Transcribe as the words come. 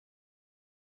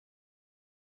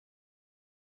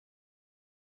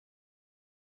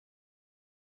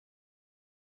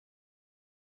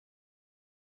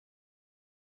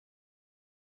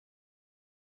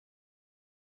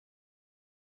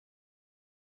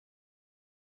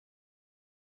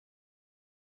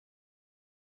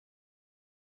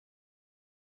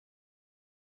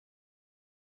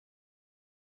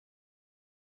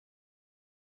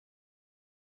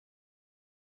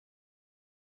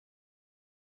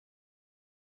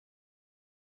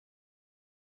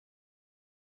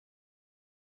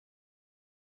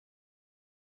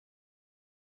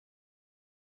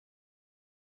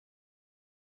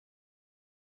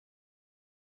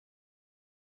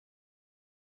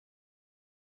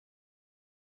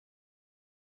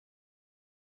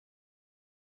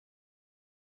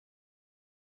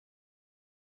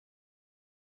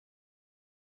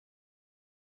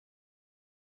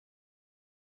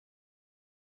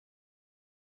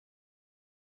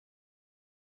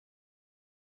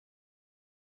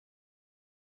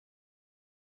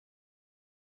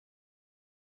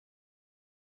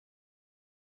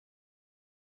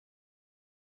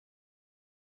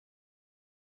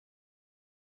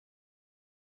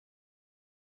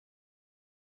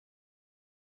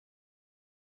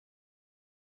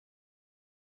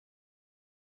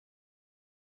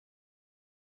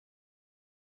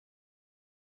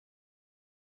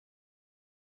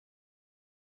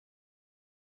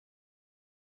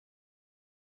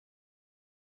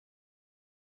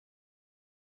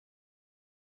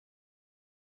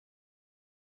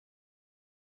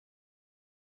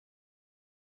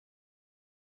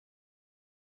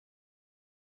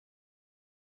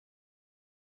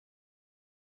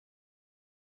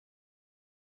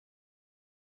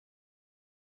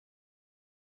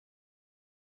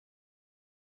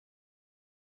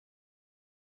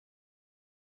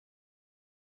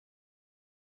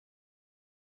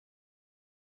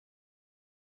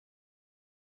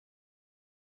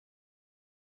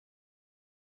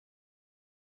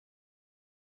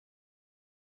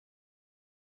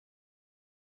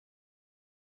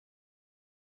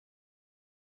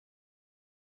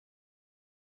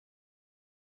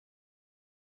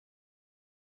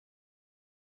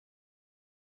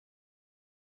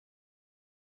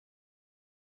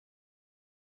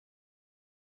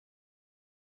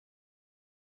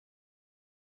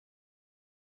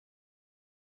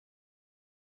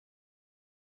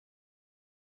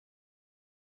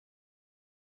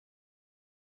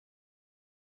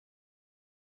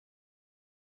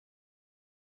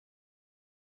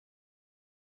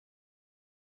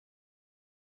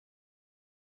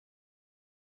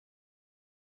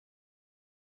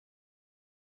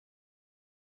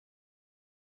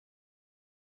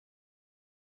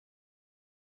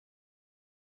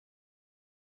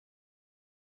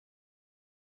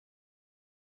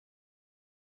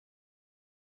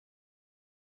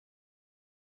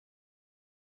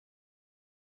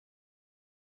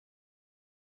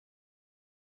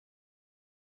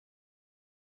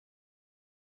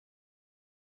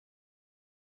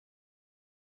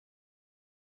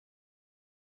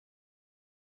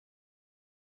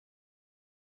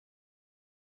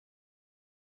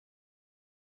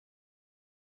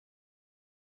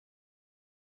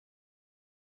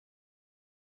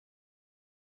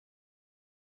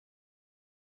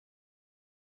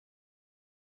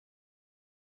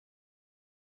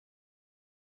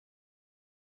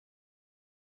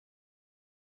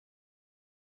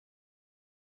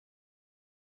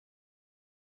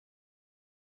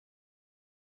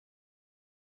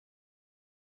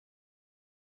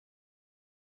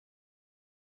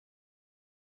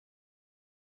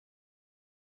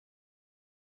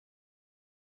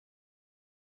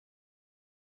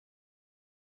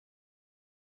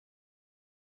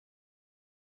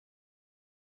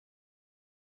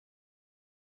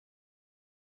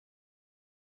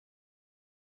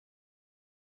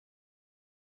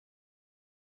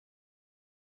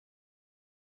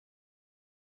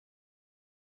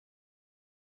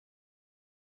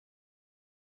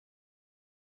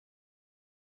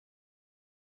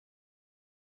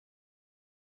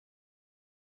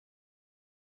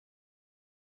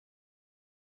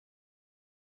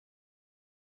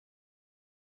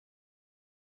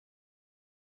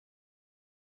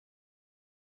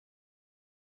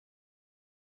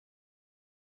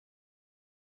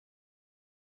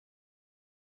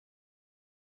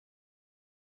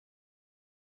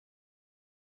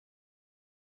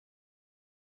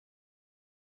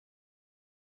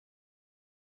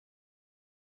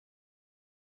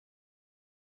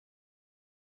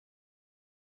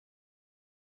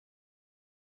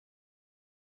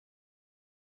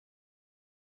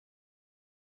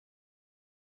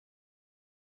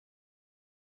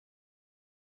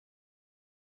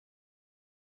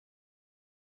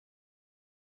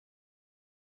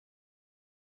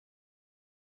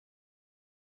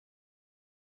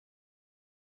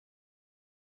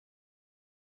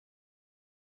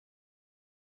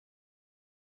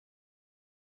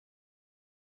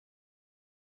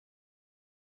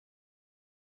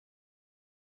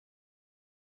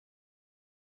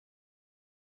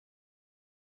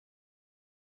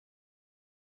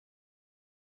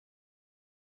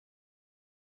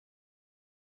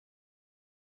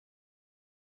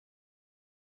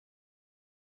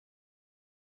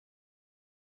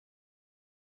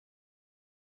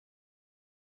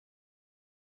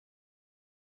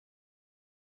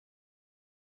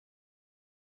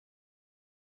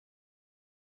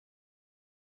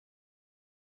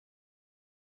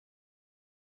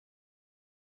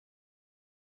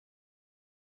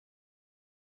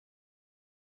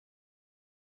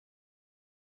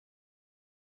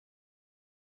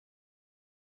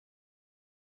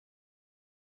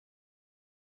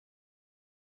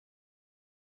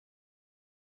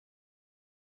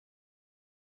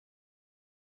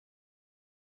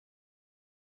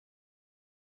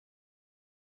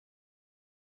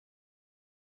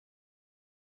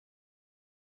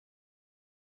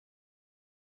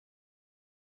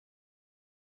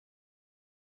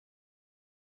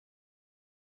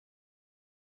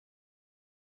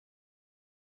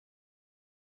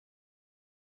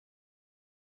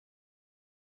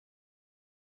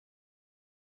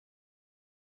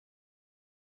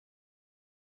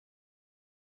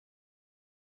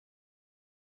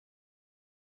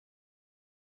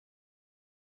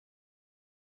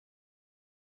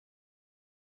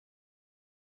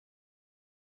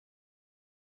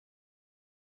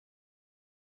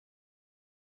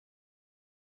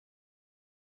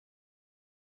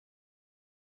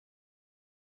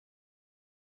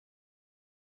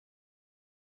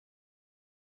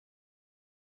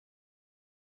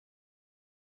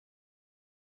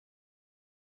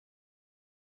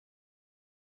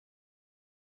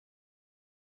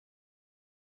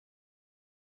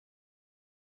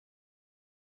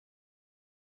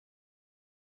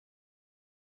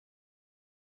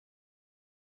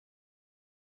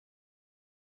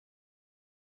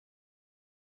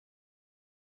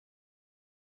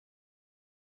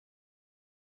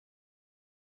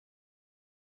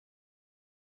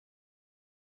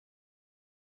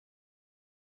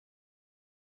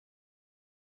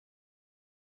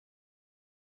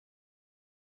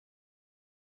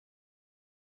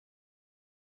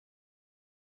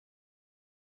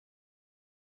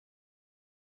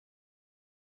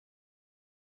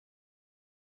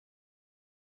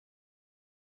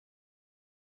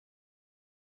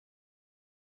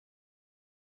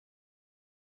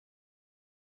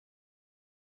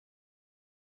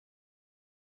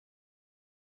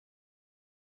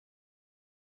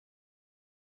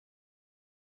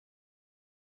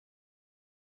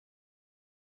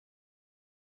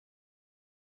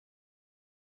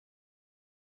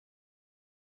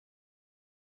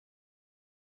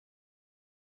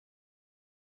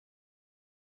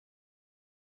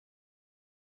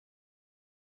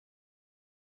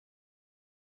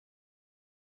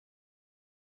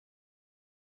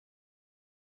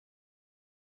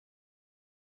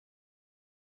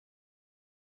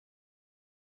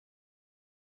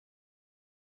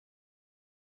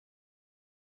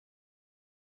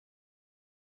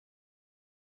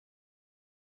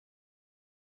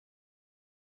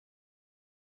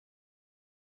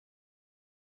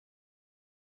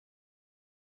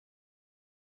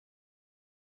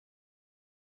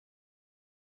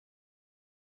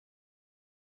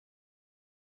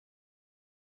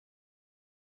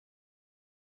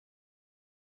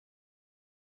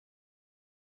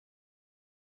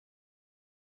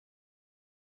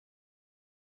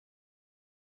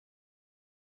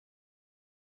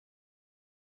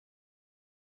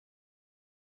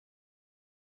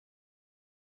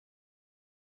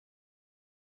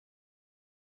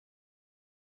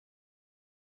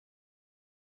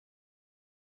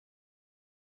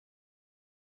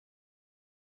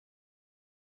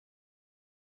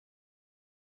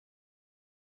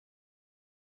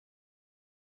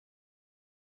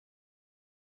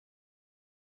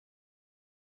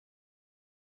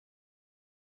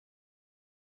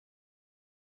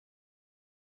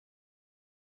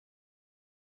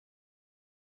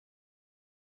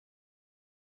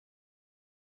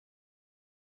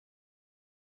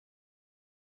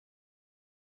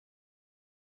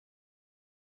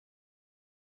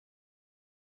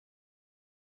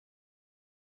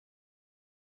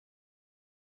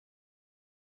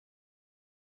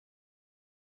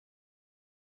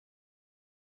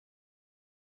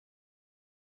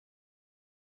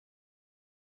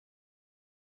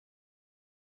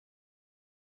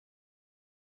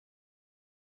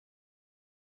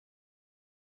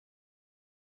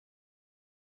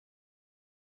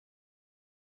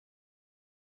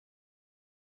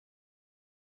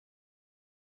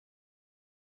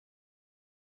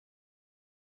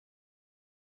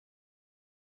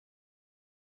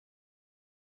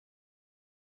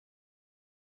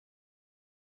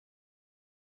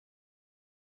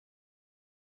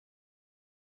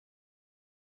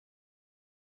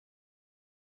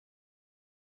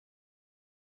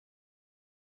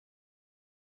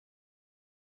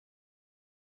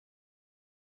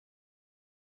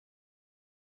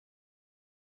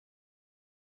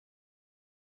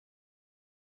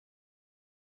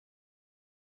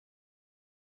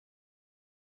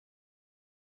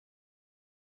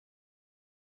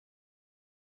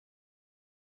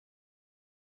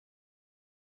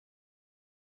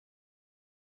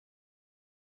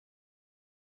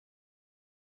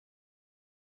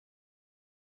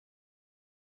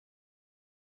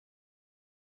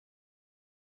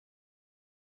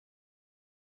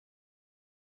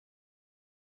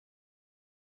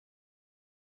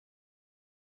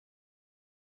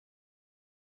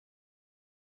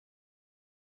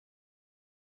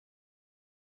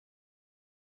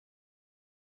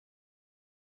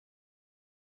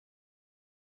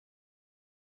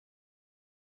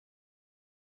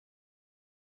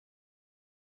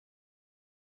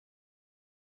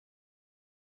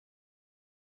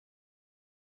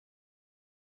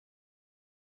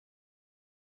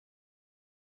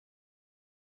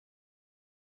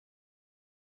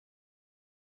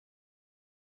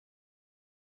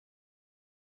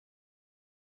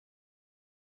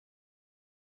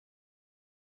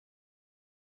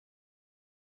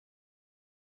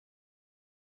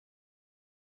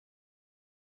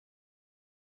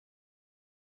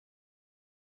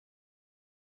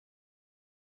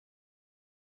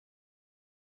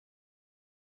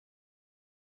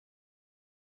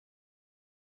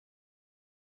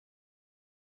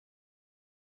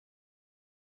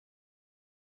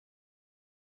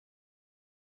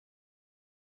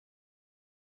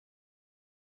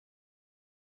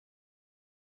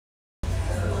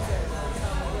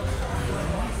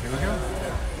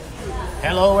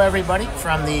Hello everybody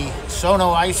from the Sono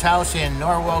Ice House in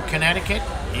Norwalk, Connecticut.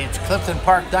 It's Clifton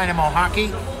Park Dynamo Hockey.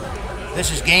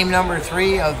 This is game number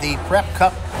 3 of the Prep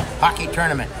Cup Hockey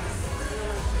Tournament.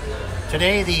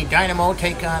 Today the Dynamo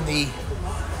take on the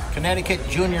Connecticut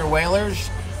Junior Whalers.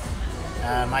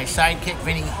 My sidekick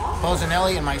Vinny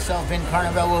Posanelli and myself, Vin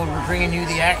Carnival, will be bringing you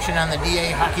the action on the DA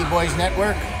Hockey Boys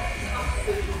Network.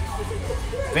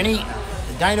 Vinny,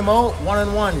 the Dynamo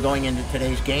 1-1 going into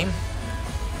today's game.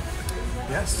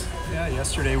 Yes. Yeah,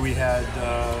 yesterday we had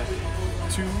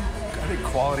two, I think,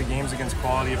 quality games against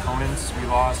quality opponents. We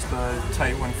lost the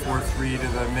tight one 4-3 to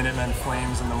the Minutemen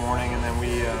Flames in the morning, and then we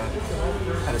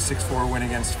had a 6-4 win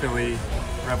against Philly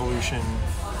Revolution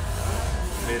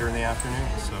later in the afternoon.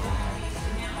 So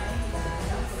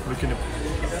looking to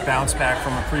bounce back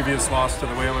from a previous loss to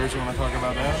the Whalers. You want to talk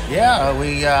about that? Yeah,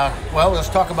 well, let's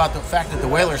talk about the fact that the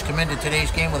Whalers come into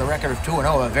today's game with a record of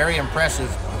 2-0, a very impressive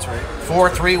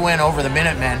 4-3 win over the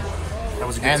Minutemen. That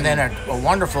was a good and team. then a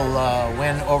wonderful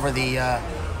win over the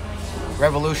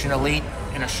Revolution Elite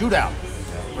in a shootout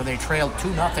where they trailed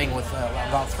 2-0 with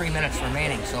about 3 minutes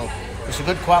remaining. So it's a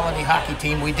good quality hockey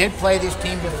team. We did play this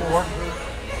team before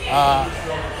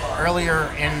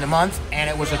earlier in the month, and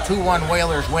it was a 2-1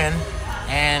 Whalers win.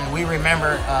 And we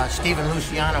remember Steven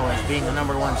Luciano as being the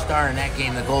 #1 star in that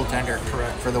game, the goaltender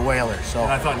for the Whalers. So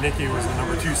and I thought Nicky was the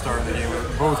 #2 star in the game.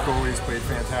 Both goalies played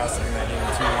fantastic in that game,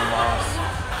 2-1 loss.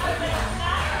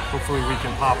 Hopefully we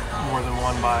can pop more than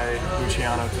one by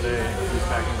Luciano today. He's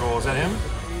back in goal. Is that him?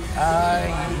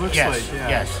 Looks yes, like, yeah.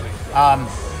 Yes.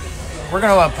 We're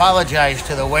going to apologize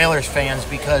to the Whalers fans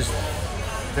because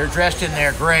they're dressed in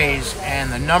their grays, and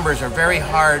the numbers are very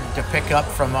hard to pick up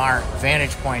from our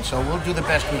vantage point. So we'll do the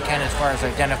best we can as far as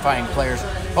identifying players.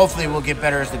 Hopefully we'll get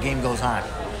better as the game goes on.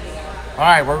 All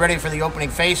right, we're ready for the opening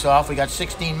face-off. We got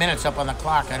 16 minutes up on the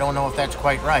clock. I don't know if that's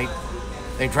quite right.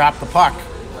 They drop the puck,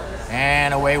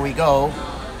 and away we go.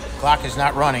 Clock is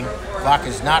not running. Clock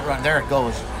is not running. There it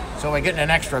goes. So we're getting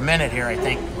an extra minute here, I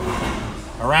think.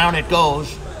 Around it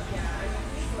goes.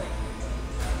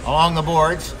 Along the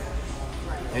boards.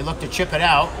 They look to chip it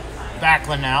out.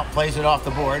 Backlund now plays it off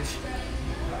the boards.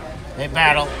 They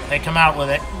battle. They come out with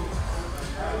it.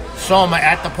 Soma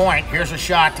at the point. Here's a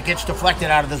shot that gets deflected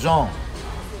out of the zone.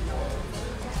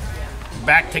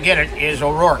 Back to get it is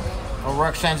O'Rourke.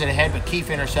 O'Rourke sends it ahead, but Keefe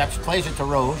intercepts, plays it to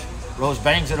Rose. Rose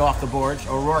bangs it off the boards.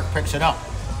 O'Rourke picks it up.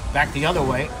 Back the other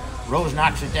way. Rose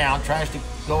knocks it down, tries to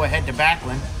go ahead to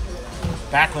Backlund.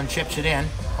 Backlund chips it in.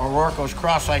 O'Rourke goes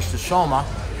cross ice to Soma,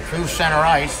 through center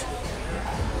ice.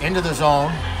 Into the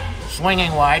zone,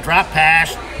 swinging wide, drop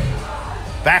pass.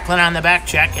 Backlund on the back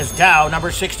check is Dow, number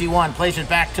 61, plays it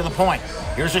back to the point.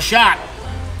 Here's a shot,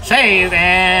 save,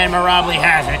 and Mirabli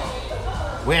has it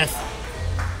with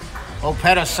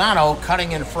Opedasano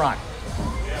cutting in front.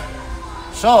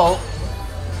 So,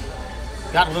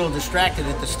 got a little distracted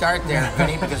at the start there,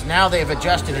 Vinny, because now they've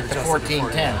adjusted it to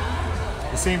 14-10.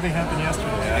 The same thing happened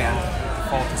yesterday.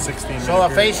 Fall to 16. So a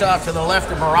face-off to the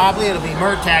left of Mirabli. It'll be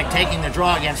Murtagh taking the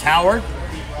draw against Howard.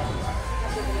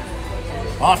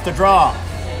 Off the draw.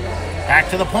 Back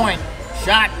to the point.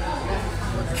 Shot.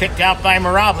 Kicked out by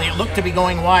Mirabli. It looked to be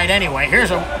going wide anyway.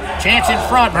 Here's a chance in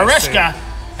front. Mariska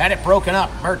had it broken up.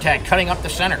 Murtagh cutting up the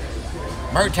center.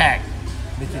 Murtagh.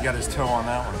 Nicky got his toe on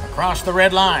that one. Across the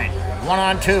red line.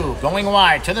 1-on-2. Going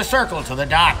wide to the circle, to the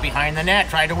dot. Behind the net.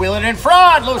 Tried to wheel it in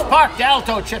front. Loose puck.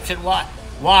 D'Alto chips it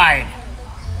wide.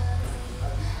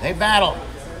 They battle.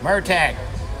 Murtagh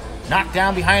knocked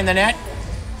down behind the net.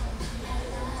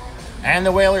 And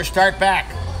the Whalers start back.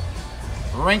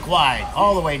 Rink wide.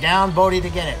 All the way down. Bodie to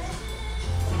get it.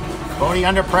 Bodie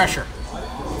under pressure.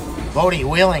 Bodie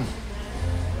wheeling.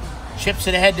 Chips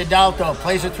it ahead to D'Alto.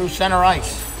 Plays it through center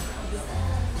ice.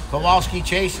 Kowalski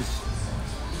chases.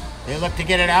 They look to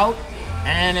get it out.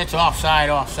 And it's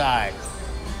offside.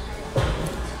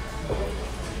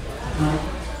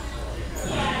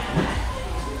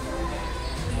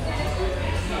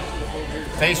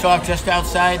 Face off just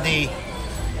outside the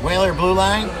Whaler blue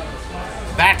line.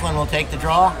 Backlund will take the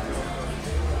draw.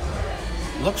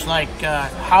 Looks like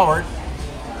Howard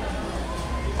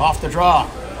off the draw.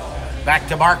 Back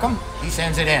to Markham. He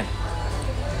sends it in.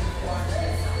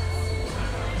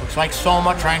 Looks like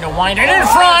Soma trying to wind it in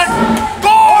front.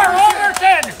 Score!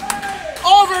 Overton!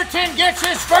 Overton gets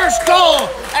his first goal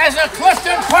as a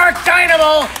Clifton Park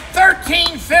Dynamo.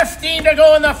 13:15 to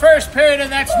go in the first period,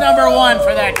 and that's #1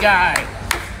 for that guy.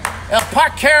 The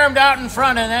puck caromed out in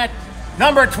front, and that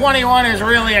number 21 is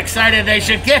really excited. They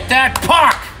should get that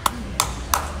puck.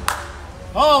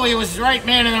 Oh, he was the right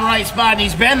man in the right spot, and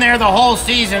he's been there the whole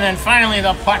season, and finally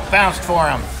the puck bounced for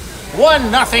him.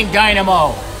 1-0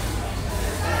 Dynamo.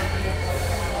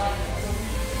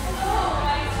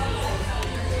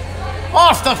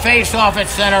 Off the face-off at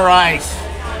center ice.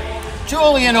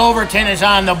 Julian Overton is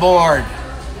on the board.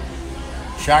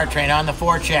 Chartrain on the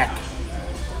forecheck.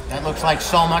 That looks like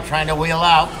Soma trying to wheel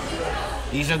out.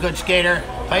 He's a good skater.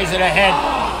 Plays it ahead.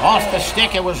 Off the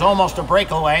stick. It was almost a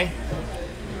breakaway.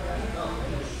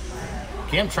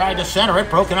 Kim tried to center it.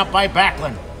 Broken up by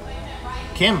Backlund.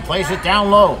 Kim plays it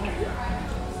down low.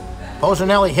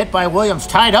 Posanelli hit by Williams.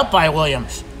 Tied up by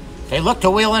Williams. They look to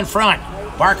wheel in front.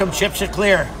 Barkham chips it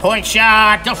clear. Point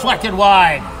shot. Deflected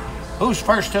wide. Who's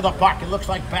first to the puck? It looks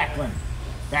like Backlund.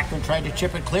 Backlund tried to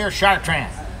chip it clear.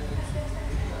 Chartrand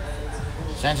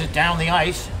sends it down the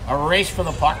ice. A race for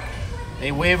the puck.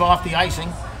 They wave off the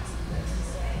icing.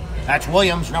 That's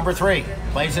Williams, number 3.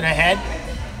 Plays it ahead.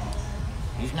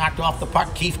 He's knocked off the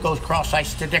puck. Keefe goes cross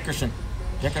ice to Dickerson.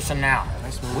 Dickerson now.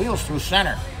 Nice move. Wheels through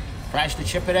center. Tries to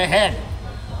chip it ahead.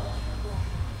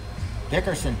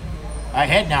 Dickerson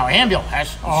ahead now. Ambuel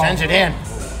sends it in.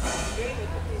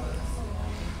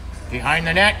 Behind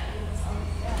the net.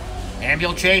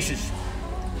 Ambuel chases.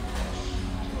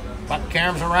 Puck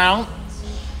caroms around.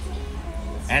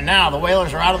 And now the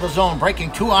Whalers are out of the zone,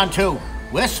 breaking 2-on-2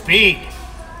 with speed.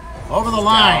 Over the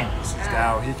line. This is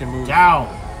Dow. He can move.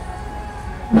 Dow.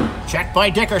 Checked by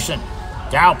Dickerson.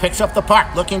 Dow picks up the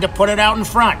puck, looking to put it out in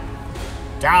front.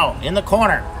 Dow in the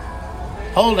corner.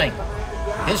 Holding.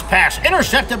 His pass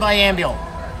intercepted by Ambuel.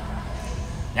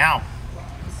 Now,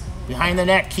 behind the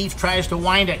net, Keefe tries to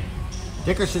wind it.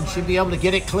 Dickerson should be able to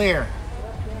get it clear.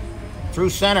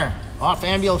 Through center. Off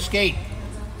Ambuel's skate.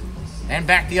 And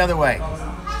back the other way.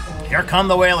 Here come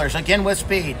the Whalers, again with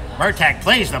speed. Murtagh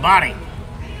plays the body.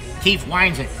 Keefe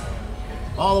winds it.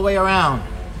 All the way around.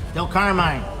 Del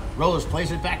Carmine. Rose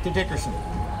plays it back to Dickerson.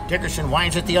 Dickerson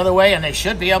winds it the other way, and they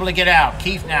should be able to get out.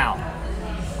 Keefe now.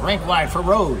 Rink wide for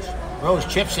Rose. Rose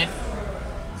chips it.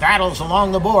 Battles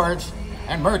along the boards.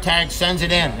 And Murtagh sends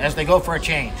it in as they go for a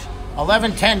change.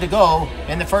 11:10 to go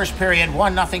in the first period.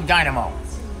 1-0 Dynamo.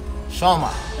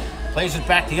 Soma plays it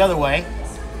back the other way.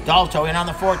 Dalto in on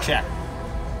the forecheck.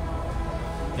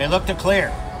 They look to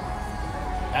clear.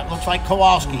 That looks like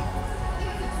Kowalski.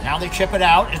 Now they chip it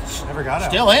out. It's never got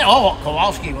still out. in. Oh,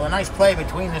 Kowalski with a nice play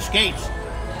between the skates.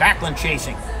 Backlund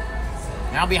chasing.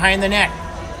 Now behind the net.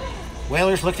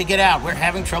 Whalers look to get out. We're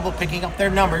having trouble picking up their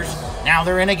numbers. Now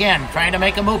they're in again, trying to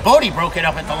make a move. Bodie broke it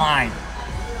up at the line.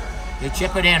 They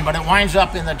chip it in, but it winds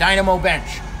up in the Dynamo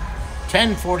bench.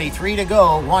 10:43 to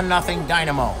go, 1-0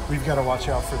 Dynamo. We've got to watch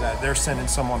out for that. They're sending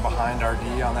someone behind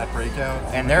RD on that breakout.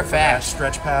 And they're fast. That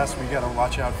stretch pass, we got to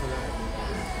watch out for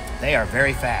that. They are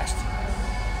very fast.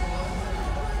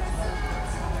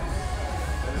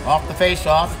 Off the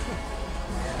face-off.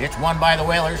 It's won by the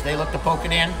Whalers. They look to poke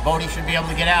it in. Bodie should be able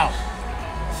to get out.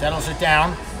 Settles it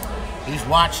down. He's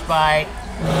watched by...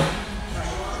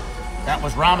 That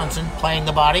was Robinson playing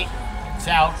the body. It's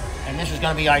out, and this is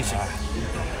going to be icing.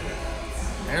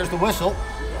 There's the whistle.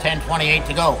 10:28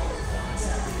 to go.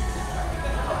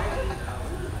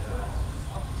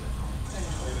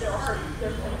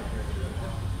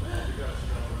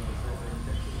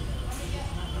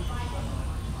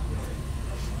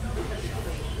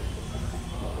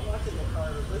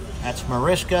 That's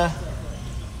Mariska,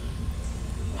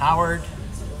 Howard,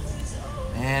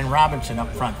 and Robinson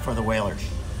up front for the Whalers.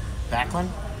 Backlund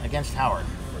against Howard.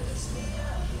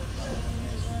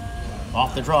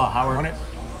 Off the draw, Howard won it.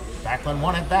 Backlund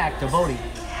won it back to Bodie.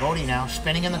 Bodie now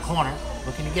spinning in the corner,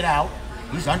 looking to get out.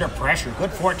 He's under pressure.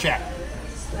 Good forecheck.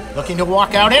 Looking to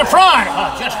walk out in front.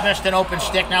 Oh, just missed an open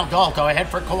stick. Now Dalto ahead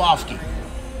for Kowalski.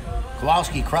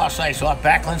 Kowalski cross ice off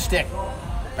Backlund's stick.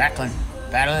 Backlund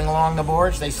battling along the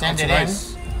boards. They send it in.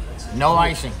 No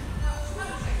icing.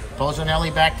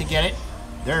 Posanelli back to get it.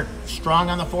 They're strong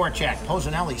on the forecheck.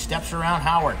 Posanelli steps around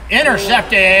Howard.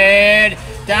 Intercepted.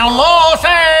 Down low.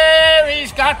 Save.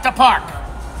 He's got the puck.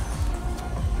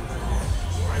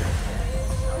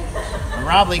 And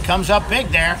Robley comes up big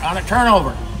there on a turnover.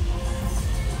 I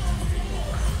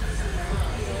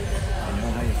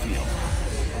know how you feel.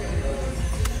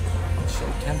 It's so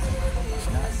tempting. It's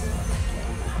not.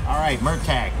 All right,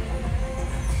 Murtagh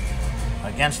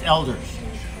against Elders.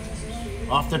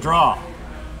 Off the draw.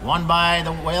 Won by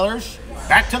the Whalers.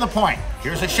 Back to the point.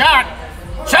 Here's a shot.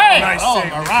 Save! Nice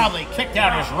save. save. Robley kicked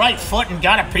out his right foot and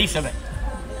got a piece of it.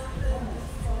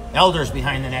 Elders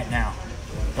behind the net now.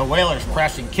 The Whalers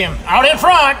pressing. Kim out in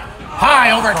front.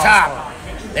 High over top.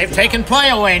 They've taken play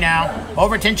away now.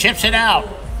 Overton chips it out.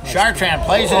 Chartrand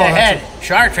plays it ahead.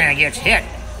 Chartrand gets hit,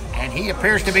 and he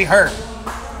appears to be hurt.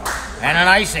 And an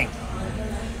icing.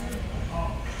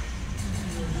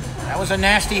 That was a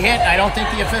nasty hit. I don't think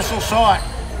the officials saw it.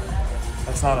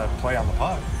 That's not a play on the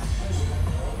puck.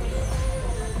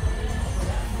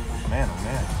 Man, oh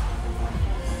man.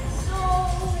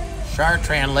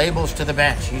 Chartrand labels to the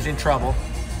bench. He's in trouble.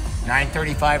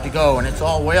 9:35 to go, and it's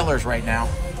all Whalers right now.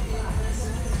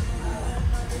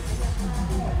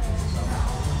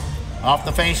 Off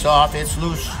the face-off, it's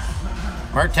loose.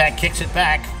 Murtagh kicks it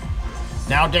back.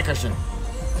 Now Dickerson.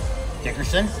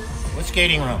 Dickerson with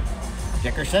skating room.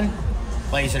 Dickerson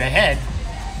plays it ahead.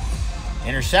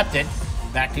 Intercepted.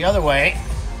 Back the other way.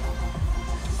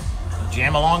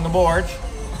 Jam along the boards.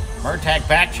 Murtagh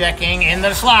back checking into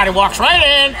the slot. He walks right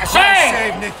in. A save!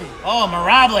 Save, Nicky. Oh,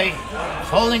 Mirabli is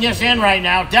holding us in right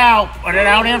now. Dow put it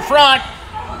out in front.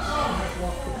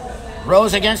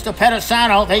 Rose against the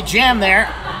Pedisano. They jam there.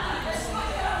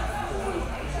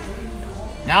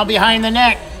 Now behind the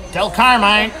net. Del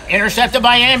Carmine. Intercepted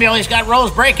by Ambiel. He's got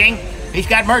Rose breaking. He's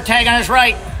got Murtagh on his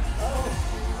right.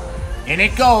 In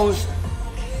it goes.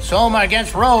 Soma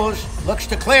against Rose. Looks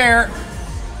to clear.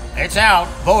 It's out.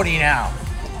 Bodie now.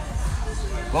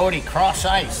 Bodie cross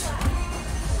ice.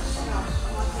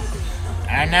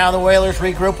 And now the Whalers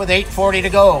regroup with 8:40 to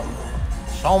go.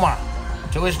 Soma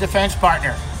to his defense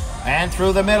partner. And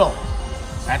through the middle.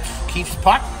 That's Keefe's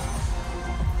puck.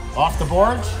 Off the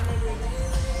boards.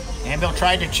 Ambiel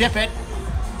tried to chip it.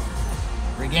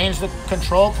 Regains the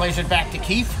control. Plays it back to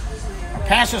Keefe. Our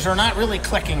passes are not really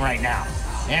clicking right now.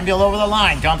 Ambiel over the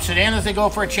line. Dumps it in as they go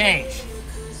for a change.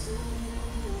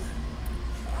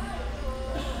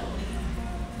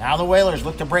 Now the Whalers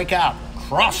look to break out.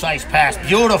 Cross ice pass.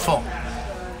 Beautiful.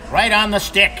 Right on the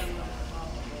stick.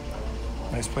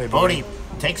 Nice play, Bodie.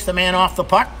 Bodie takes the man off the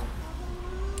puck.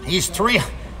 He's three.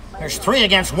 There's 3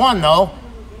 against 1, though.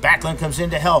 Backlund comes in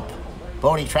to help.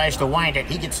 Bodie tries to wind it.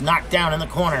 He gets knocked down in the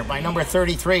corner by number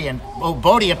 33, and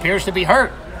Bodie appears to be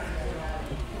hurt.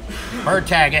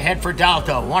 Murtagh ahead for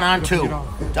Dalto.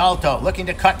 1-on-2. Dalto looking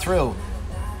to cut through.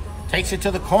 Takes it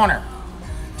to the corner.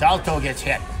 Dalto gets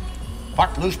hit.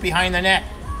 Puck loose behind the net.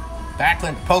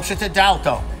 Backlund pokes it to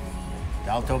Dalto.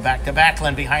 Dalto back to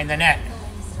Backlund behind the net.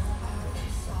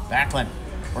 Backlund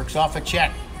works off a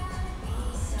check.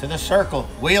 To the circle.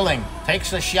 Wheeling.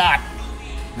 Takes the shot.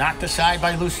 Knocked aside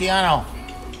by Luciano.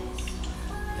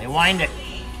 They wind it.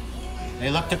 They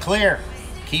look to clear.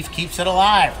 Keefe keeps it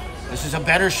alive. This is a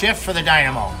better shift for the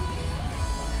Dynamo.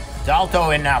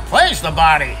 Dalto in now. Plays the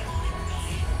body.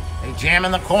 They jam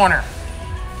in the corner.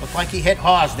 Looked like he hit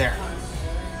Hawes there.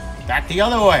 Back the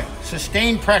other way.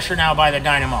 Sustained pressure now by the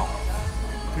Dynamo.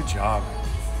 Good job.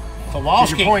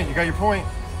 Kowalski. Get your point. You got your point.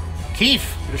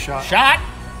 Keefe. Get a shot. Shot.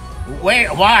 Way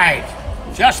wide.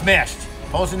 Just missed.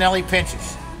 Posanelli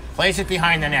pinches. Plays it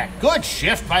behind the net. Good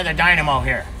shift by the Dynamo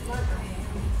here.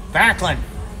 Backlund.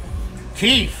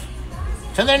 Keefe.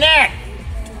 To the net.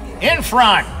 In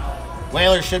front.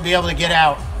 Whalers should be able to get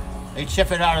out. They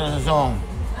chip it out of the zone.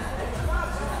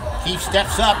 Keefe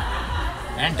steps up.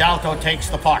 And Dalto takes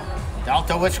the puck.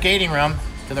 Dalto with skating room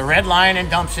to the red line and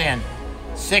dumps in.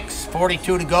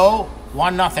 6:42 to go.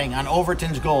 1-0 on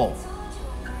Overton's goal.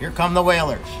 Here come the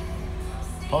Whalers.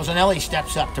 Posanelli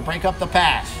steps up to break up the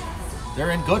pass.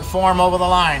 They're in good form over the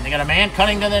line. They got a man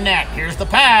cutting to the net. Here's the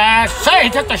pass. Say, he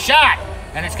took the shot.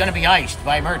 And it's going to be iced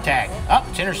by Murtagh. Oh,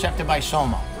 it's intercepted by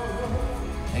Soma.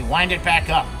 They wind it back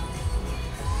up.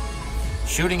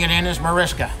 Shooting it in is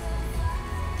Mariska.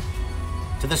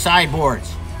 To the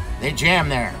sideboards. They jam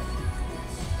there.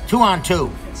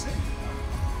 2-on-2.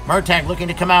 Murtagh looking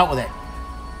to come out with it.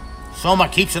 Soma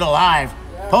keeps it alive.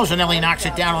 Posanelli knocks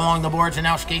it down along the boards and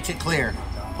now skates it clear.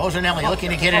 Posanelli looking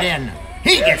to get it in.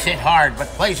 He gets hit hard, but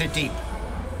plays it deep.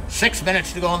 6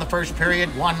 minutes to go in the first period.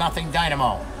 1-0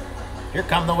 Dynamo. Here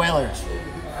come the Whalers.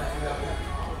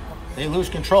 They lose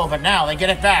control, but now they get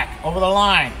it back over the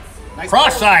line.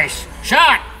 Cross ice.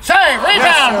 Shot. Save.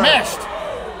 Rebound. Missed.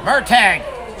 Murtagh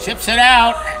chips it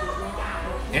out.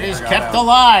 It is kept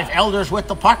alive. Elders with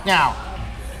the puck now.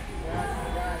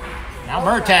 Now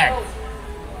Murtagh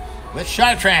with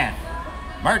Chartrand.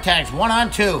 Murtagh's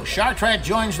 1-on-2. Chartrand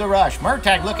joins the rush.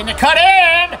 Murtagh looking to cut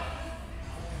in.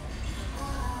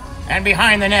 And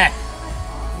behind the net.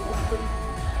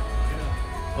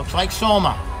 Looks like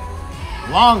Soma.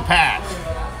 Long pass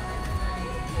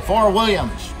for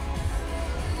Williams.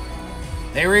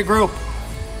 They regroup.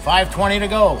 5:20 to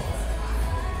go.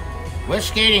 With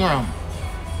skating room.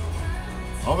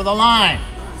 Over the line.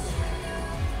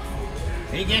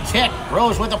 He gets hit.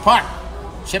 Rose with the puck.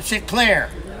 Chips it clear.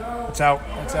 It's out.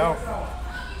 It's out.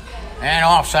 And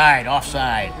offside.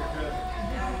 Offside.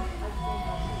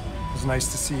 It was nice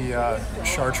to see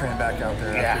Chartrand back out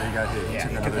there after he got hit. He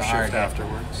took another shift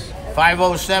afterwards.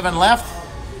 5:07 left.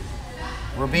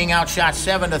 We're being outshot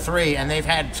 7-3, and they've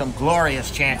had some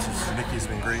glorious chances. Nicky's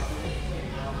been great.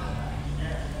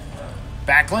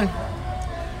 Backlund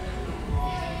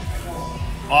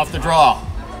off the draw.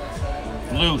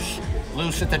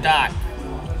 Loose at the dot.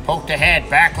 Poked ahead,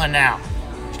 Backlund now.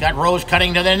 He's got Rose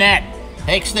cutting to the net.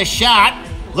 Takes the shot,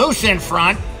 loose in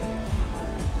front.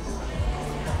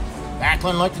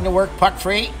 Backlund looking to work puck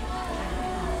free.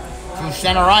 Through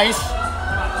center ice.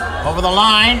 Over the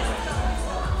line.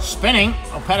 Spinning,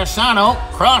 Opedisano,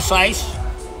 cross ice.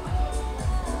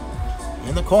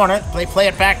 In the corner, they play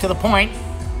it back to the point.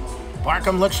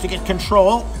 Barkham looks to get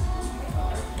control.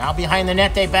 Now behind the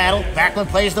net they battle. Backlund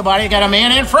plays the body, got a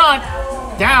man in front.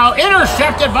 Dow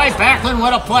intercepted by Backlund,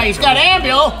 what a play. He's got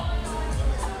Ambiel.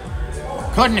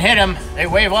 Couldn't hit him, they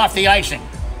wave off the icing.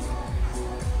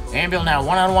 Ambiel now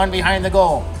one-on-one behind the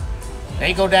goal.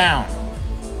 They go down.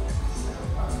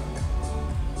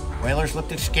 Whalers look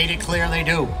to skate it clear, they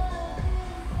do.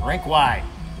 Rink wide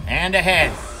and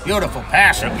ahead. Beautiful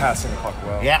passing. They're passing the puck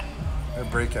well. Yeah. Their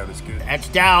breakout is good. That's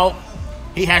Dow.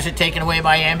 He has it taken away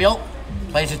by Ambiel.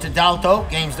 Plays it to Dalto,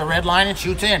 gains the red line and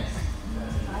shoots in.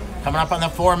 Coming up on the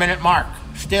 4-minute mark.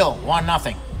 Still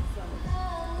 1-0.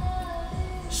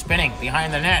 Spinning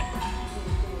behind the net.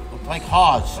 Looked like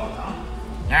Hawes.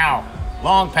 Now,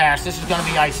 long pass. This is going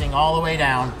to be icing all the way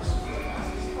down.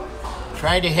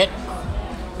 Tried to hit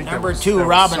number 2,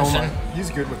 Robinson. He's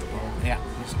good with the ball. Yeah.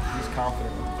 He's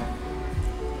confident with the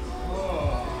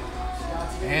ball.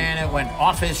 And it went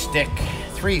off his stick.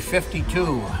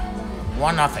 3:52.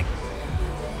 1-0.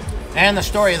 And the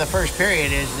story of the first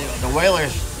period is the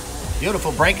Whalers'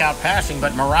 beautiful breakout passing,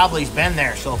 but Mirabli's been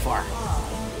there so far.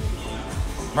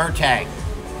 Murtagh.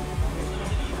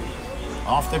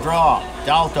 Off the draw.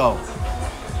 Dalto.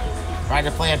 Tried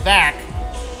to play it back.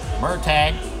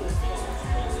 Murtagh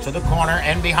to the corner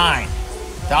and behind.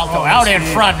 Dalto out in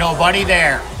front, nobody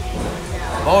there.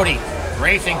 Bodie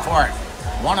racing for it.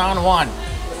 One-on-one.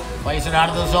 Plays it out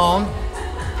of the zone.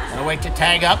 Gonna wait to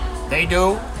tag up. They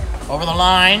do. Over the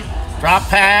line. Drop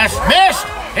pass. Missed!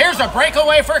 Here's a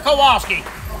breakaway for Kowalski.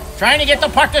 Trying to get the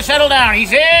puck to settle down.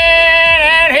 He's in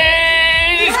and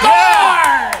he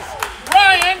scores!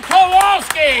 Ryan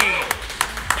Kowalski!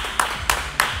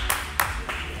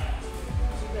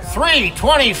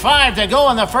 3:25 to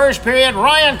go in the first period.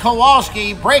 Ryan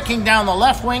Kowalski breaking down the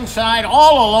left wing side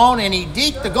all alone, and he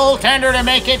deked the goaltender to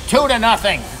make it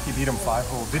 2-0. He beat him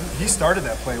 5-hole. He started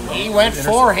that play. He went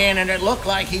forehand, and it looked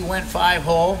like he went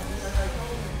 5-hole.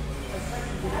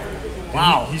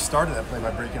 Wow. He started that play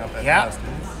by breaking up that Yeah. pass.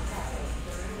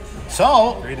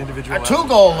 So, Great individual a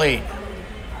 2-goal lead.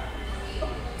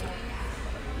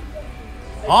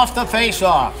 Off the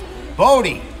face-off.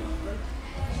 Bodie.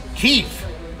 Keefe.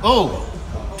 Ooh.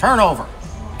 Turnover.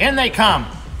 In they come.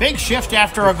 Big shift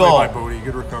after a Good play goal. by Bodie.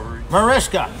 Good recovery.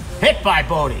 Mariska. Hit by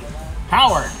Bodie.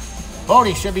 Howard.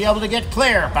 Bodie should be able to get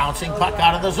clear. Bouncing puck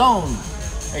out of the zone.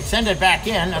 They send it back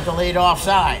in. A delayed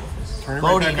offside. Turn it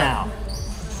Bodie right back now.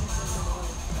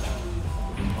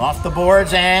 Off the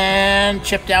boards and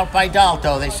chipped out by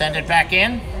Dalto. They send it back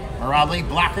in. Mirabli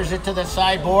blockers it to the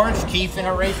sideboards. Keefe in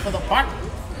a race for the puck.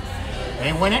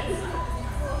 They win it.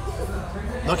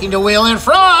 Looking to wheel in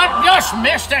front. Just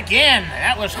missed again.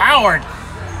 That was Howard.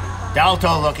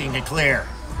 Dalto looking to clear.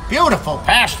 Beautiful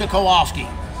pass to Kowalski.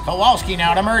 Kowalski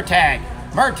now to Murtagh.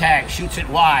 Murtagh shoots it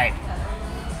wide.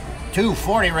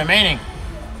 2:40 remaining.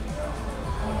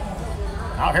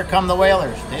 Now here come the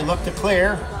Whalers. They look to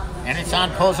clear. And it's on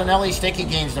Pozzanelli's stick. He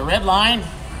gains the red line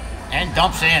and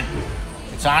dumps in.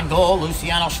 It's on goal.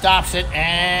 Luciano stops it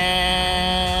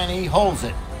and he holds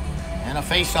it. And a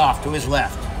face-off to his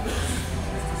left.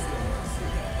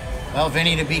 Well,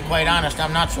 Vinny, to be quite honest,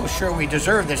 I'm not so sure we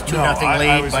deserve this 2-0 lead.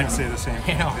 I was but going to say the same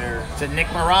thing there. It's a Nick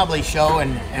Mirabli show,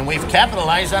 and we've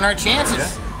capitalized on our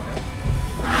chances,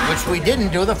 which we didn't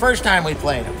do the first time we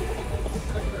played him.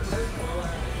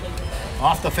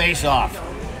 Off the face-off.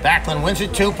 Backlund wins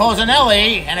it to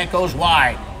Pozzanelli, and it goes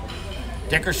wide.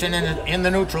 Dickerson in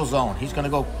the neutral zone. He's going to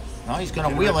go. No, he's going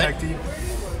to wheel it.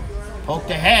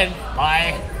 Poked ahead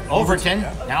by Overton.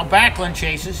 Yeah. Now Backlund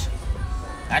chases.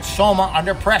 That's Soma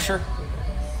under pressure.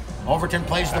 Overton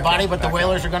plays the body, but the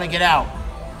Whalers are going to get out.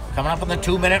 Coming up on the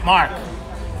 2-minute mark.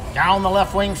 Down the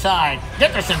left wing side.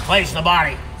 Dickerson plays the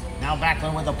body. Now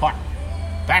Backlund with the puck.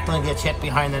 Backlund gets hit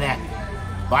behind the net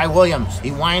by Williams. He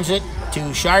winds it to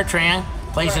Chartrand.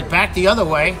 Plays it back the other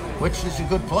way, which is a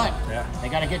good play. Yeah. They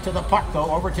got to get to the puck,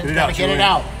 though. Overton's got to get Julian. it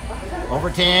out.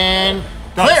 Overton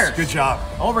clears. Good job.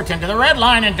 Overton to the red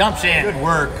line and dumps in. Good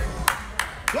work.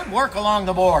 Good work along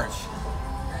the boards.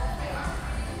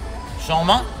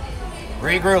 Soma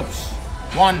regroups.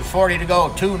 1:40 to go.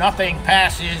 2-0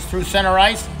 passes through center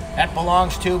ice. That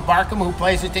belongs to Barkham, who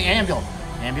plays it to Ambiel.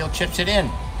 Ambiel chips it in.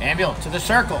 Ambiel to the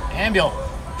circle. Ambiel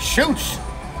shoots.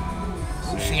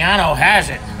 Luciano has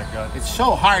it. In the gut. It's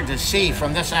so hard to see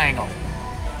from this angle.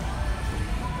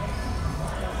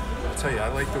 I'll tell you, I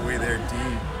like the way their D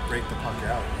break the puck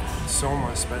out. Soma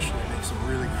especially makes some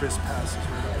really crisp passes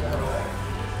right up the middle.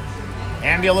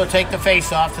 Ambuel will take the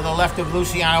face-off to the left of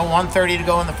Luciano. 1:30 to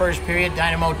go in the first period.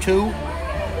 Dynamo 2.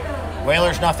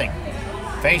 Whalers nothing.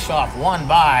 Face-off won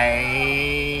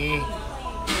by...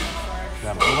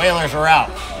 The Whalers are out.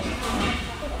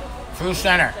 Through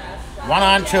center.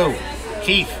 1-on-2.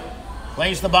 Keith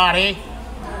plays the body.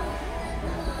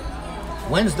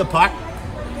 Wins the puck.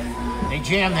 They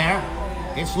jam there.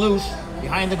 It's loose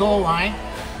behind the goal line.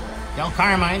 Del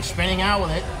Carmine spinning out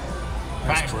with it.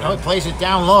 No, he plays it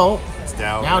down low. It's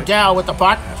Dow. Now Dow with the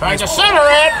puck. Trying to center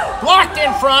it. Blocked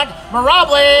in front.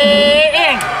 Mirable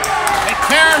in. It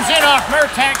turns in off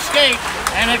Murtak's skate.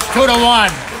 And it's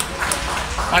 2-1.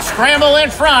 A scramble in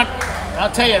front.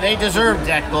 I'll tell you, they deserved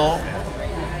that goal.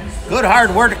 Good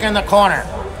hard work in the corner.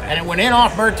 And it went in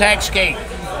off Murtak's skate.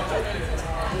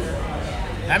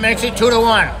 That makes it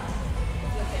 2-1.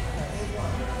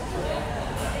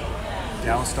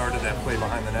 Dow started that play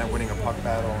behind the net, winning a puck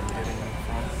battle and getting in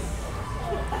front.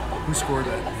 Who scored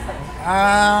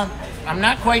that? I'm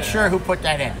not quite sure who put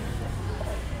that in.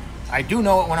 I do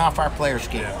know it went off our player's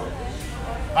skate. Yeah.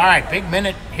 All right, big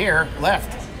minute here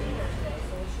left.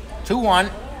 2-1.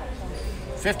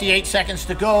 58 seconds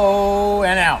to go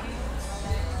and out.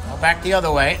 Now back the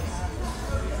other way.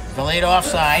 Delayed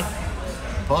offside.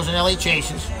 Posanelli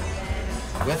chases.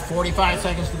 With 45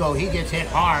 seconds to go, he gets hit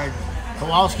hard.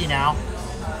 Kowalski now.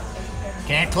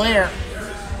 Can't clear.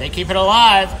 They keep it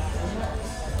alive.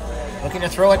 Looking to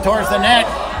throw it towards the net.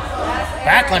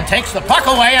 Backlund takes the puck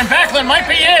away, and Backlund might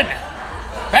be in.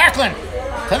 Backlund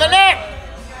to the net.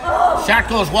 Shot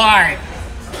goes wide.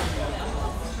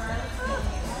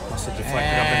 Must have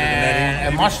deflected up into the netting.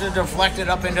 It must have deflected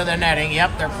up into the netting.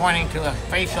 Yep, they're pointing to a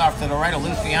face-off to the right of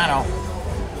Luciano.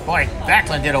 Boy,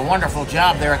 Backlund did a wonderful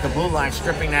job there at the blue line,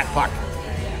 stripping that puck.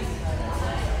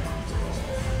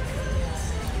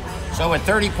 So with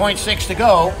 30.6 to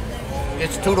go,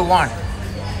 it's 2-1.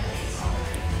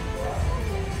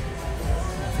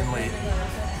 Finley.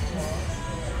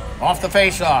 Off the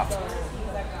face-off.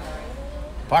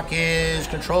 Puck is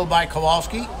controlled by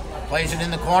Kowalski. Plays it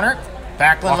in the corner.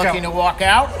 Backlund looking to walk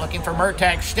out. Looking for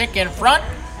Murtak's stick in front.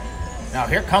 Now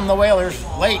here come the Whalers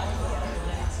late.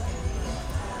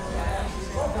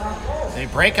 They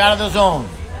break out of the zone.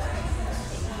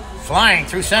 Flying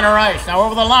through center ice. Now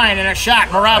over the line and a shot.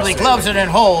 Mirable gloves it and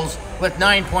holds with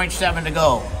 9.7 to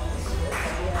go.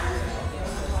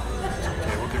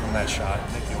 Okay, we'll give him that shot. I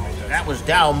think he'll make that. That was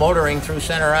Dow motoring through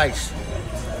center ice.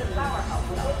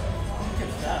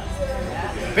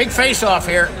 Big face-off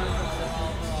here.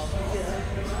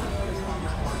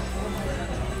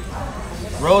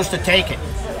 Rose to take it.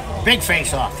 Big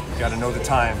face-off. Got to know the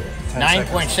time.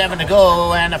 9.7 to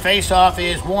go, and the face-off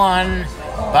is won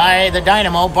by the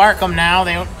Dynamo. Barkham now.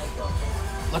 They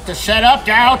look to set up.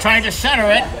 Dow trying to center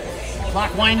it.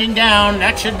 Clock winding down.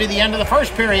 That should be the end of the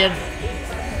first period.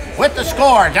 With the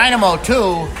score, Dynamo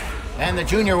 2 and the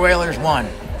Junior Whalers 1.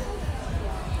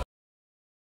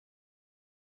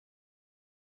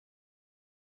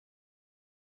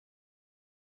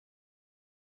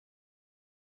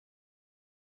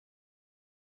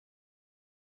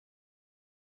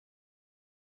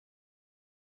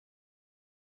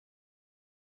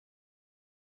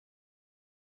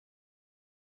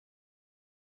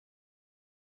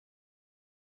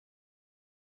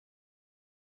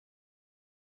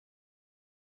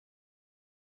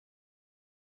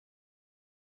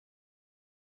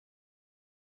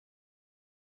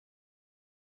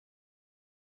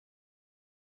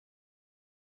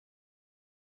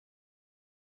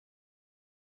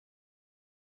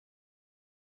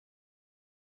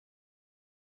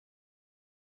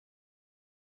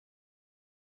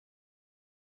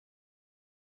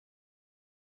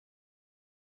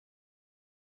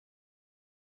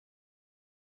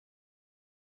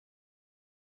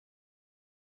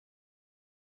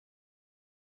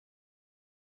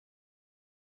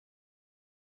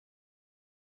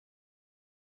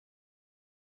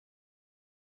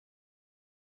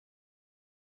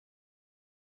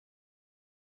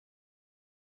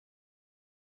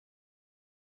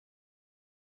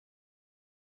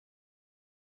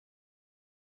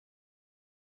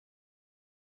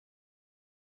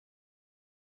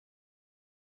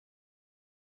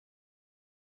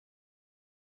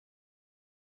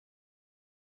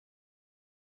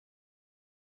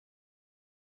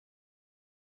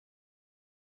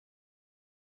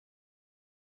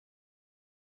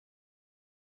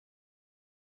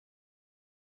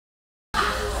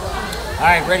 All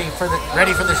right, ready for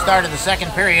the start of the second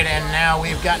period, and now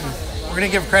we're going to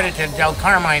give credit to Del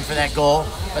Carmine for that goal,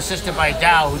 assisted by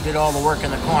Dow, who did all the work in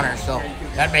the corner. So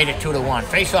that made it 2-1.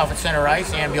 Face off at center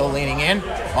ice. Ambule leaning in,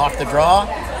 off the draw.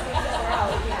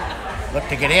 Look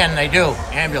to get in, they do.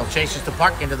 Ambule chases the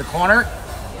puck into the corner.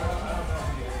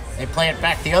 They play it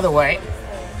back the other way.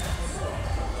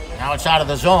 Now it's out of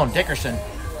the zone. Dickerson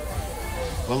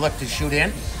will look to shoot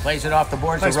in. Plays it off the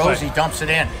boards to Rose. He dumps it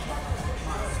in.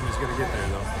 He's going to get there,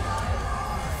 though.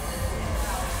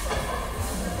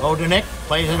 Odenik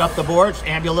plays it up the boards.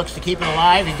 Ambule looks to keep it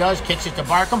alive. He does. Kicks it to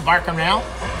Barkham. Barkham now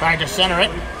trying to center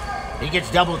it. He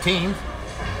gets double teamed.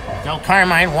 Del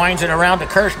Carmine winds it around to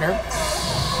Kirshner.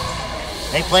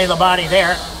 They play the body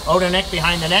there. Odenik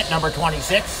behind the net, number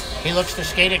 26. He looks to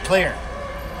skate it clear.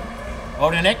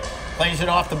 Odenik plays it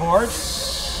off the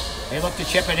boards. They look to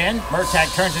chip it in.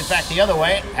 Murtagh turns it back the other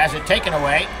way. Has it taken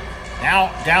away.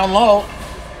 Now down low.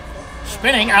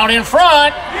 Spinning out in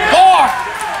front. Score!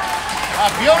 A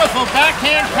beautiful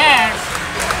backhand pass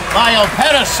by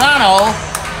Opedasano.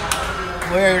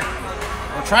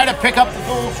 We'll try to pick up the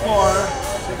goal scorer.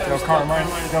 Del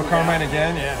Carmine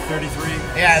again, yeah, 33.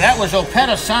 Yeah, that was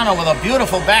Opedasano with a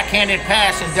beautiful backhanded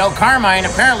pass, and Del Carmine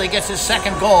apparently gets his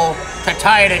second goal to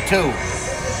tie it at 2.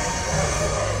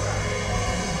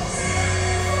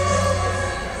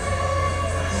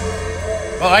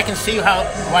 Well, I can see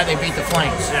why they beat the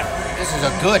Flames. Yeah. This is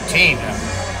a good team. Yeah.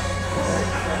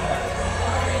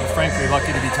 We're frankly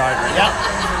lucky to be tied right now.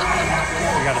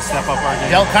 We got to step up our game.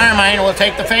 Del Carmine will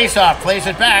take the face-off, plays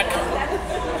it back.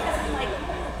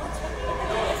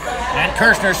 And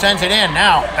Kirshner sends it in.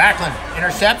 Now, Backlund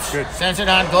intercepts, Good. Sends it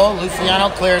on goal. Luciano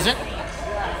clears it.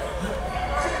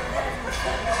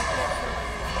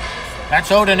 That's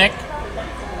Odenik.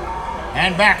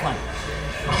 And Backlund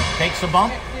takes a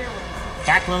bump.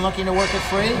 Backlund looking to work it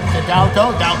free to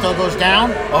Dalto. Dalto goes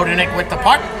down. Odenik with the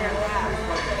puck.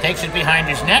 Takes it behind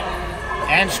his net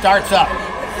and starts up.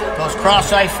 Goes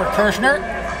cross ice for Kirshner.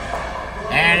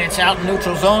 And it's out in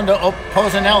neutral zone to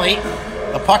Pozzanelli.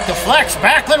 The puck deflects.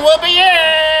 Backlund will be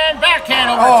in.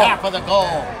 Backhand over top of the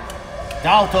goal.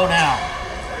 Dalto now.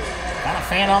 Got a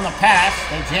fan on the pass.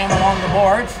 They jam along the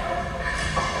boards.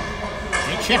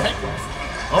 They chip it.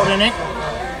 Odenik.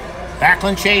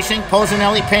 Backlund chasing.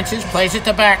 Pozzanelli pinches. Plays it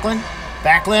to Backlund.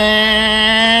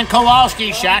 Backlund.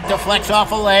 Kowalski shot. Deflects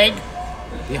off a leg.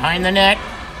 Behind the net.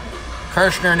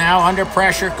 Kirshner now under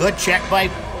pressure. Good check by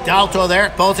Dalto there.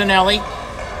 Pozzanelli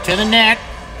to the net.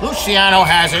 Luciano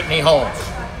has it and he holds.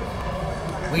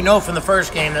 We know from the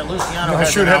first game that Luciano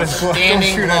has an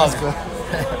outstanding glove.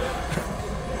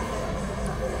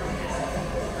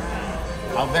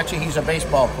 I'll bet you he's a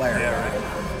baseball player. Yeah, right.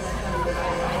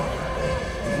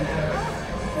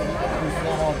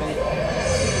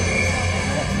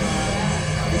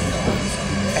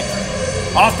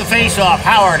 Off the face-off,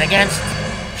 Howard against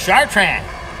Chartrand.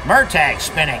 Murtagh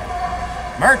spinning.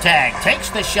 Murtagh takes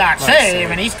the shot,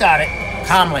 save, and he's got it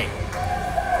calmly.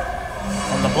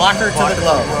 From the blocker to the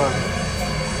glove.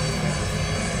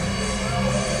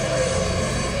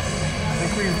 I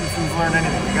think if we've learned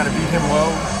anything, we got to beat him low.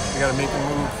 We got to make him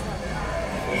move.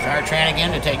 Chartrand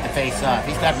again to take the face-off.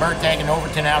 He's got Murtagh and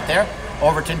Overton out there.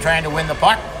 Overton trying to win the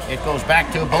puck. It goes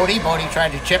back to Bodie. Bodie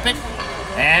tried to chip it.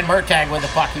 And Murtagh with the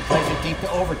puck. He plays it deep to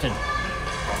Overton.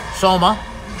 Soma.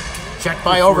 Checked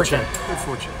by Overton. Good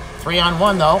fortune.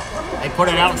 3-on-1 though. They put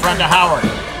it out in front to Howard.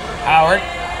 Howard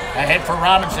ahead for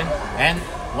Robinson. And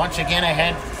once again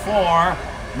ahead for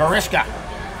Mariska.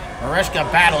 Mariska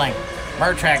battling.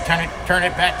 Murtagh turn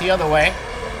it back the other way.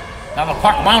 Now the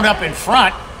puck wound up in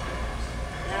front.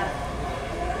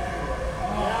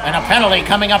 And a penalty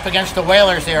coming up against the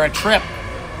Whalers there. A trip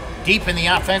deep in the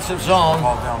offensive zone.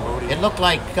 Ball down Bodie. It looked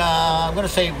like, I'm going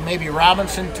to say maybe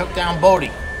Robinson took down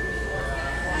Bodie.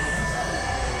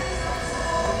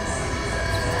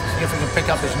 See if we can pick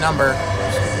up his number. 15,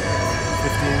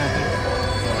 I think.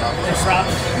 It's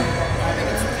Robinson. I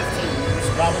think it's 15. It's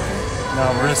Robinson?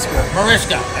 No, Mariska.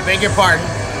 Mariska, I beg your pardon.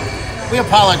 We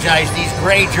apologize. These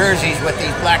gray jerseys with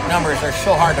these black numbers are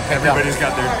so hard to pick up. Everybody's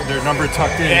got their number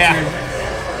tucked in, too.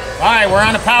 All right, we're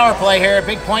on a power play here. A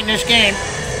big point in this game.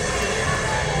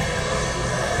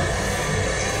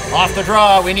 Off the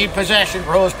draw, we need possession.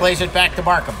 Rose plays it back to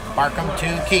Barkham. Barkham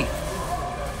to Keith.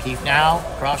 Keith now,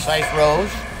 cross ice Rose.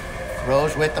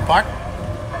 Rose with the puck.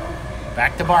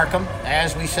 Back to Barkham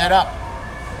as we set up.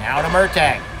 Now to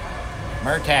Murtagh.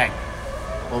 Murtagh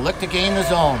will look to gain the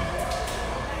zone.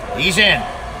 He's in.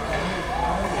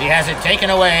 He has it taken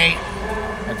away.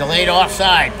 A delayed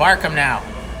offside. Barkham now.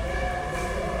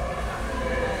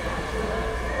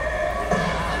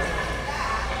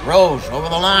 Rose over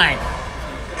the line.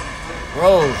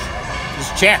 Rose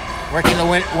is checked, working to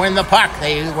win the puck.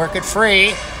 They work it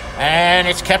free, and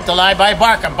it's kept alive by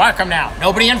Barkham. Barkham now,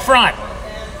 nobody in front.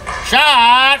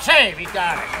 Shot, save, he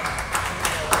got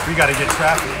it. We got to get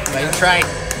traffic. They tried.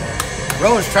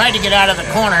 Rose tried to get out of the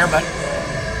corner, but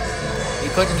he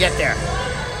couldn't get there.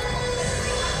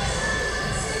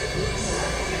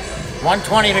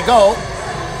 1:20 to go,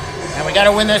 and we got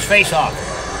to win this face-off.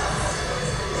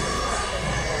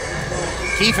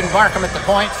 Keefe and Barkham at the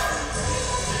points.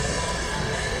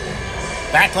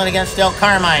 Backlund against Del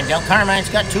Carmine. Del Carmine's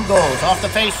got 2 goals. Off the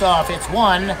face-off, it's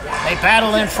 1. They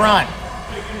battle in front.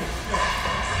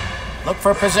 Look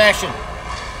for possession.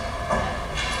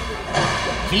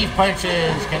 Keefe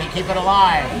punches. Can he keep it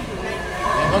alive?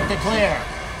 They look to clear.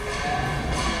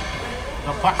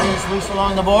 The puck is loose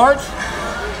along the boards.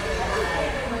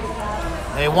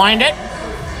 They wind it.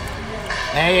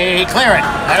 They clear it.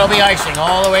 That'll be icing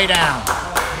all the way down.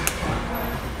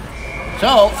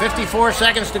 So, 54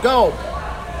 seconds to go.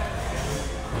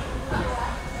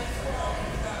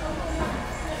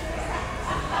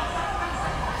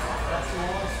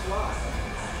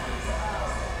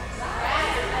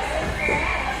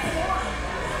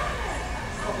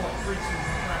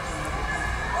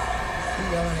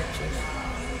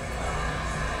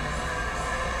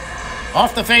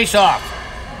 Off the face-off.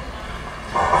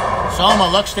 Soma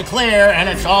looks to clear, and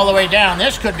it's all the way down.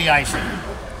 This could be icing.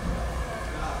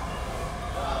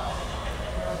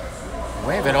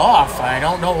 Wave it off. I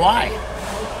don't know why.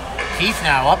 Keefe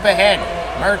now up ahead.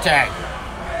 Murtagh.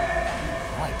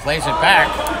 Oh, he plays it back.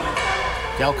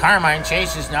 Del Carmine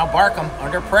chases now Barkham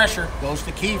under pressure. Goes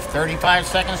to Keefe. 35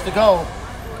 seconds to go.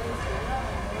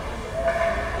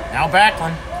 Now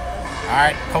Backlund. All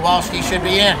right, Kowalski should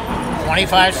be in.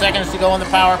 25 seconds to go in the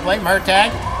power play.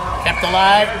 Murtagh kept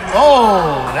alive.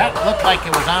 Oh, that looked like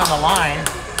it was on the line.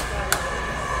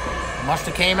 Must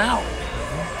have came out.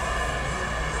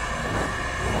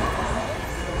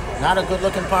 Not a good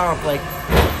looking power play.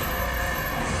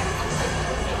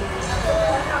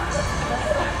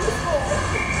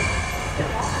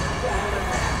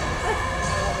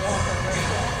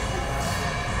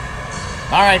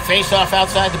 All right, face off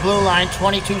outside the blue line.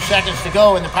 22 seconds to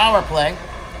go in the power play.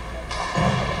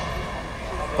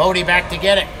 Bodie back to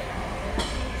get it.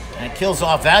 And it kills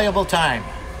off valuable time.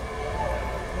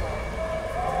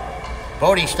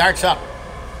 Bodie starts up.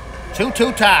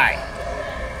 2-2 tie.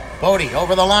 Bodie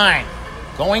over the line.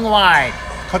 Going wide.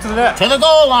 Cut to the net. To the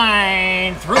goal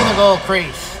line. Through the goal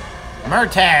crease.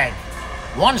 Murtagh.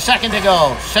 1 second to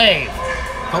go. Save.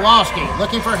 Kowalski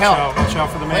looking for help. Watch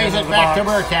out for the man. Plays it back to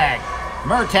Murtagh.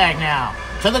 Murtagh now.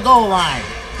 To the goal line.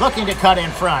 Looking to cut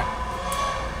in front.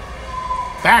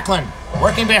 Backlund.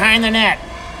 Working behind the net.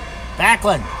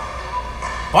 Backlund.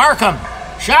 Barkham.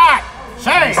 Shot.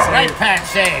 Save. Right pad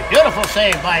save. Beautiful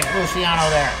save by Luciano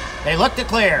there. They look to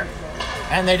clear.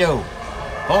 And they do.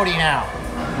 Bodie now.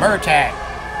 Murtagh.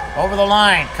 Over the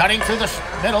line. Cutting through the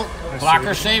middle.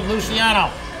 Blocker save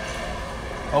Luciano.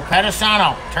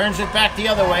 Opedisano turns it back the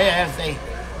other way as they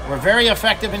were very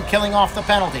effective in killing off the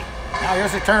penalty. Now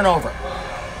here's a turnover.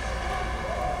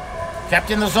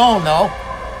 Kept in the zone though.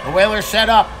 The Whalers set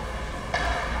up.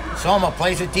 Soma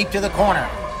plays it deep to the corner.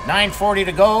 9:40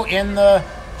 to go in the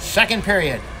second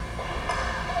period.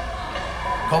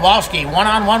 Kowalski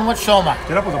one-on-one with Soma.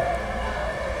 Get up with him.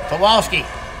 Kowalski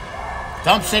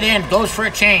dumps it in, goes for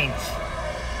a change.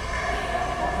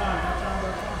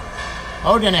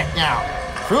 Odenek now.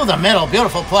 Through the middle,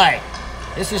 beautiful play.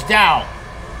 This is Dow.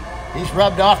 He's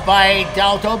rubbed off by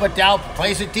Dalto, but Dow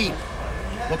plays it deep.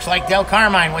 Looks like Del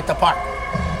Carmine with the puck.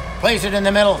 Plays it in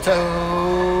the middle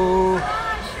to...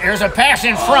 Here's a pass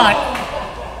in front.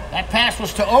 That pass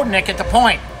was to Odenek at the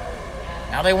point.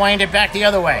 Now they wind it back the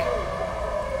other way.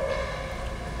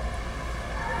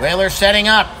 Whalers setting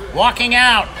up, walking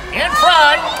out, in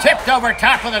front, tipped over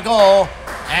top of the goal,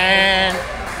 and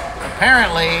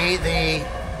apparently they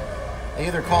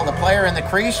either called the player in the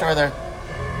crease or the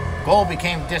goal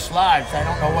became dislodged. I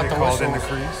don't know what the whistle in the was.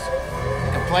 crease.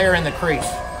 The player in the crease.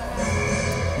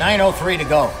 9:03 to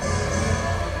go.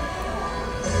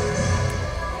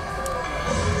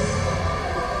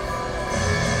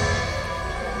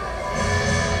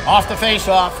 Off the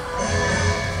face-off.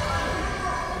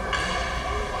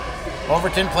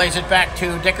 Overton plays it back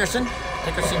to Dickerson.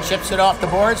 Dickerson chips it off the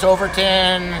boards. Overton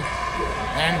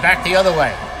and back the other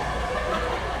way.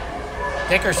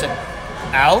 Dickerson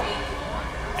out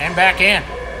and back in.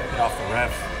 Get off the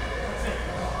ref.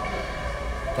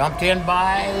 Dumped in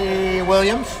by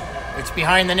Williams. It's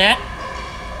behind the net.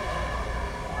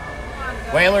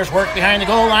 Whalers work behind the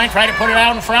goal line, try to put it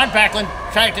out in front. Backlund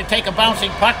tried to take a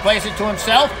bouncing puck, plays it to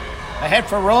himself. Ahead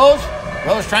for Rose.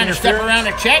 Rose trying to step around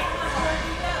a check.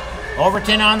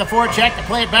 Overton on the forecheck to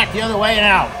play it back the other way and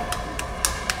out.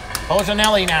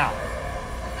 Posanelli now.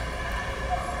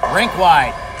 Rink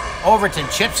wide. Overton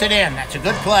chips it in. That's a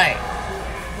good play.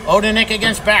 Odenik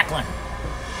against Backlund.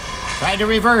 Tried to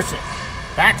reverse it.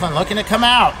 Backlund looking to come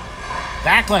out.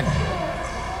 Backlund.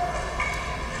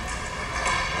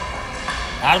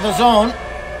 Out of the zone.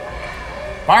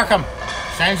 Barkham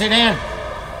sends it in.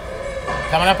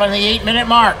 Coming up on the 8-minute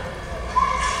mark.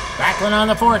 Backlund on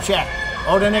the forecheck.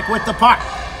 Odenik with the puck.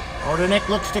 Odenik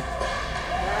looks to...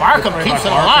 Barkham keeps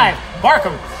it alive.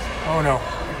 Barkham. Oh no.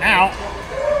 Now,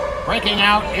 breaking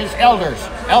out is Elders.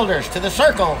 Elders to the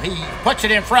circle. He puts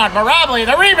it in front. Mirabli,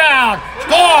 the rebound.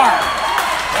 Score!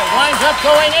 It winds up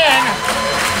going in.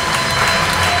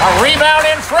 A rebound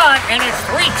in front, and it's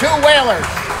 3-2 Whalers.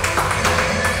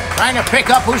 Trying to pick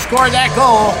up who scored that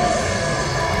goal.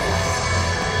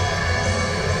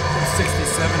 67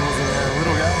 was in there,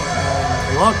 little guy.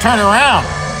 He won't turn around.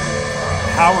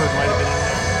 Howard might have been in there.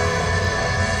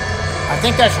 I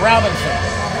think that's Robinson.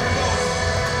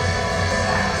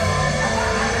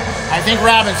 I think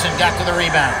Robinson got to the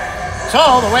rebound.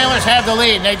 So the Whalers have the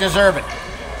lead and they deserve it.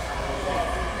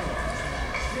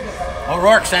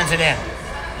 O'Rourke sends it in.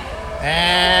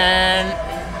 And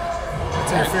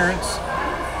It's interference.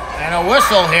 And a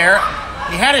whistle here.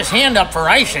 He had his hand up for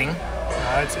icing.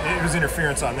 It was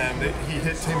interference on them. He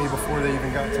hit Timmy before they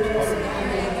even got to the puck.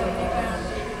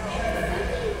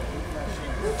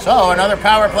 So another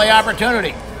power play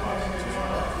opportunity.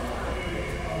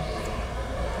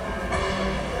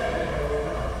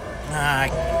 I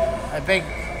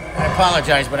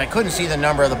apologize, but I couldn't see the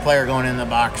number of the player going in the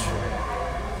box.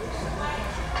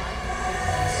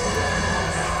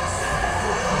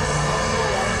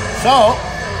 So,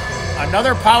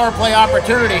 another power play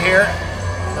opportunity here.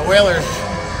 The Whalers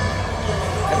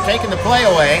have taken the play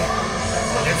away.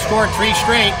 They've scored 3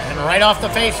 straight, and right off the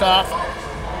face-off,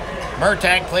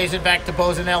 Murtagh plays it back to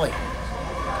Posanelli.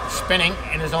 Spinning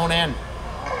in his own end.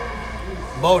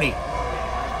 Bodie.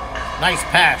 Nice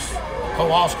pass.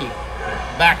 Kowalski.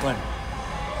 Backlund.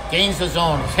 Gains the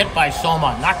zone. Is hit by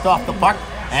Soma. Knocked off the puck,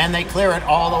 and they clear it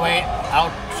all the way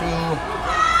out to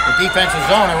the defensive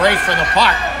zone. A race for the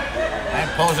puck. And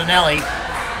Posanelli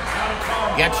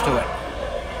gets to it.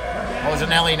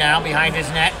 Posanelli now behind his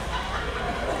net.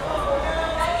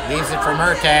 Leaves it for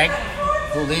Murtagh,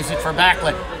 who leaves it for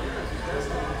Backlund.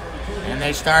 And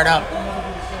they start up.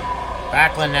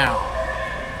 Backlund now.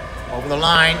 Over the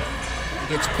line.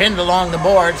 He gets pinned along the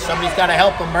boards. Somebody's got to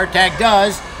help him. Murtagh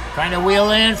does. Trying to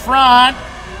wheel in front.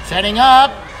 Setting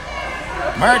up.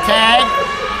 Murtagh.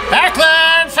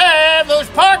 Backlund save. Loose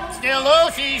puck. Still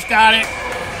loose. He's got it.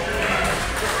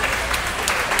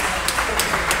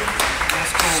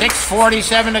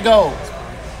 6:47 to go.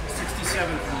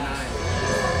 67 from 9.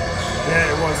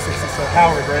 Yeah, it was 67.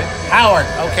 Howard, right? Howard,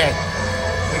 okay.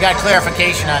 We got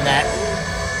clarification on that.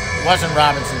 It wasn't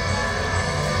Robinson.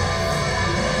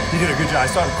 He did a good job. I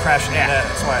saw him crashing in that.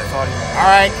 That's why I thought he might. All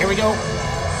right, here we go.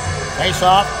 Face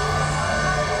off.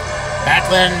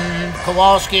 Backlund,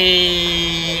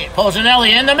 Kowalski,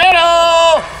 Posanelli in the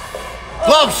middle.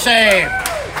 Glove save.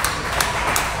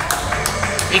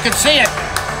 You can see it.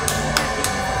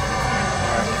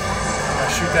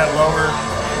 Shoot that lower.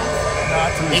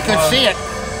 Not to his He could glove. see it.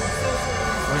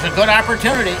 It was a good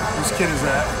opportunity. Whose kid is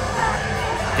that?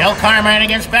 Del Carmine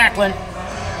against Backlund.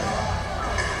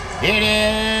 It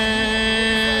is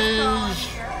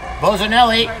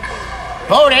Posanelli.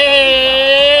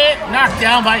 Bodie knocked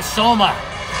down by Soma.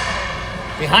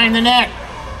 Behind the net.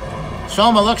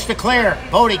 Soma looks to clear.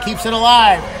 Bodie keeps it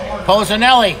alive.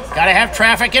 Posanelli. Got to have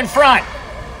traffic in front.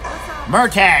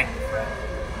 Murtagh.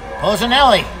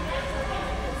 Posanelli.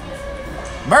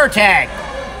 Murtagh.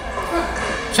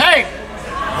 Save.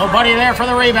 Nobody there for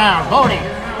the rebound. Bodie.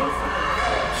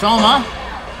 Soma.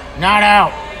 Not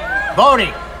out.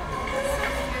 Bodie.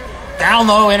 Down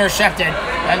low, intercepted.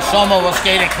 And Soma will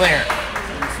skate it clear.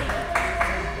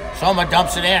 Soma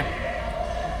dumps it in.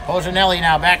 Posanelli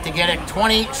now back to get it.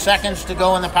 20 seconds to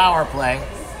go in the power play.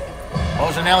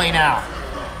 Posanelli now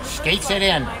skates it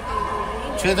in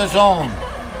to the zone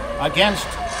against.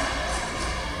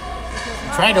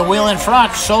 Tried to wheel in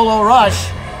front. Solo rush.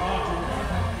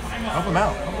 Help him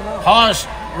out. Hawes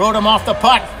rode him off the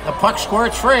puck. The puck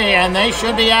squirts free, and they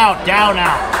should be out. Down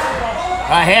now.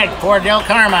 Ahead for Del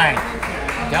Carmine.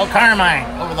 Del Carmine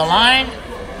over the line.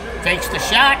 Fakes the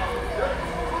shot.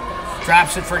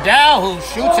 Drops it for Dow, who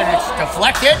shoots, and it's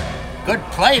deflected. Good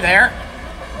play there.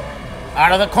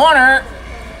 Out of the corner.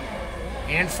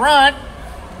 In front.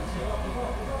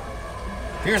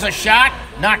 Here's a shot.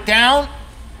 Knocked down.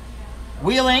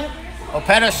 Wheeling.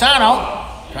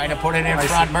 Opedisano trying to put it in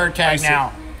front. Murtag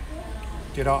now.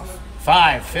 Get off.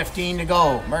 5:15 to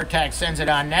go. Murtag sends it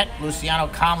on net. Luciano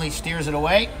calmly steers it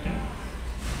away.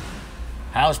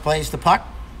 House plays the puck.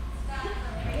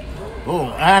 Ooh,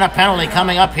 and a penalty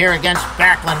coming up here against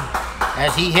Backlund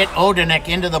as he hit Odenik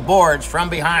into the boards from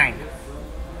behind.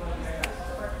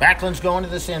 Backlund's going to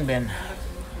the sin bin.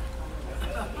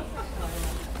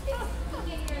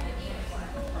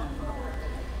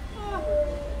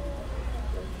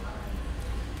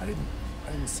 I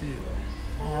didn't see it.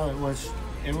 Well, it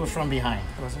was from behind.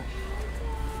 Was it?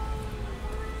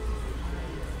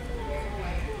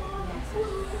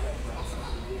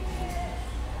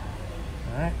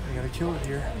 All right, we got to kill it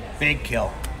here. Big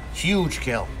kill. Huge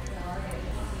kill.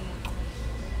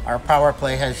 Our power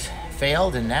play has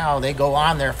failed, and now they go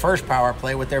on their first power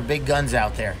play with their big guns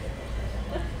out there.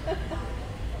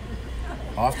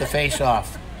 Off the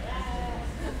face-off.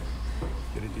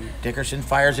 Dickerson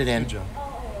fires it in. Good job.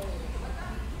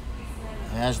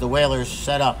 As the Whalers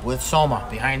set up with Soma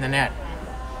behind the net.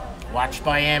 Watched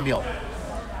by Ambule.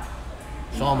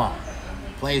 Soma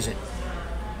plays it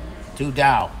to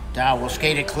Dow. Dow will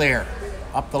skate it clear.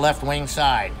 Up the left wing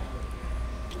side.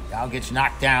 Dow gets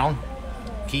knocked down.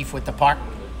 Keefe with the puck.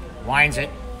 Winds it.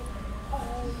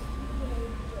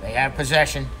 They have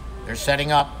possession. They're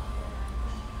setting up.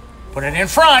 Put it in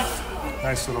front.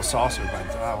 Nice little saucer by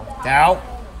Dow. Dow.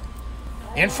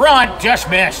 In front. Just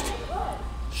missed.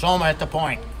 Soma at the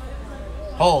point.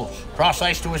 Holds. Cross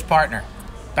ice to his partner.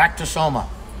 Back to Soma.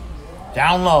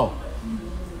 Down low.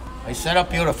 They set up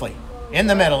beautifully. In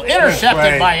the middle.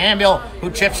 Intercepted by Ambule,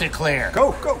 who chips it clear.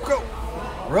 Go, go, go.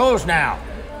 Rose now.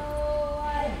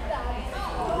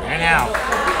 And out.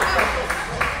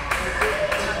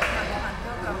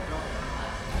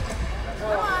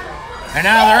 And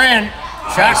now they're in.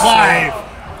 Shot clock.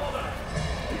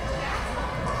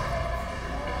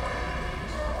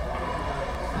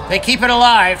 They keep it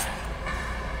alive.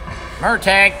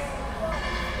 Murtag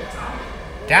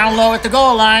down low at the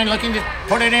goal line, looking to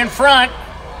put it in front.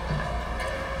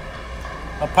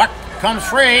 The puck comes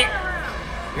free.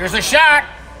 Here's a shot.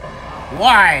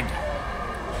 Wide.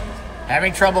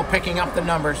 Having trouble picking up the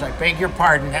numbers. I beg your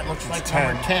pardon. That looks like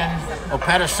number 10,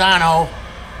 Opedisano.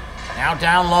 Now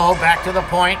down low, back to the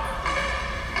point.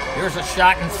 Here's a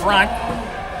shot in front.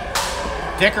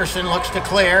 Dickerson looks to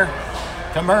clear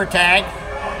to Murtag.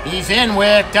 He's in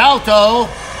with Dalto.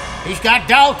 He's got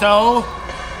Dalto.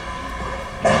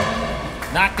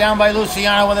 Knocked down by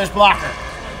Luciano with his blocker.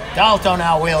 Dalto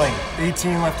now wheeling.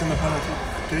 18 left in the penalty.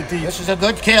 Get it deep. This is a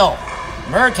good kill.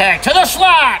 Murtag to the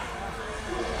slot.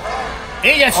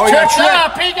 He gets tripped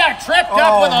up. He got tripped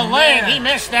up with a leg. He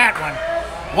missed that one.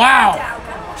 Wow.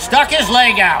 Stuck his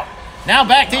leg out. Now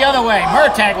back the other way.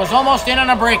 Murtag was almost in on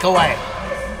a breakaway.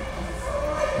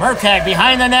 Murtag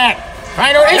behind the net.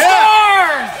 Trying to... He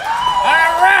scores! On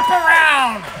a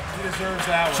wraparound. He deserves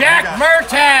that one. Jack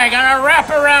Murtag on a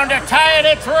wraparound to tie it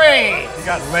at 3. He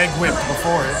got leg whipped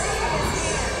before it.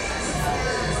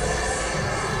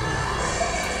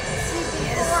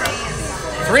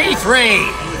 Three.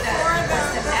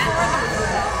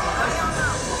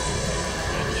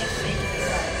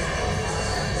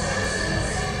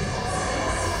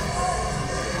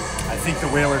 I think the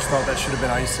Whalers thought that should have been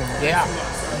icing. Yeah.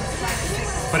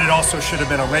 But it also should have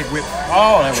been a leg whip.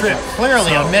 Oh, that was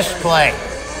clearly a missed play.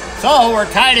 So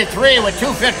we're tied at 3 with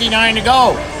 2:59 to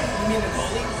go.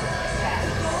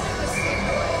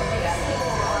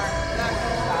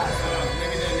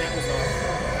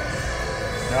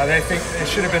 No, they think it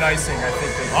should have been icing. I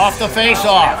think they Off the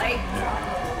face-off.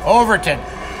 Overton.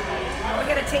 We're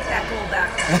going to take that goal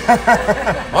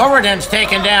back. Overton's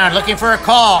taken down, looking for a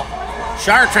call.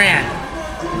 Chartrand.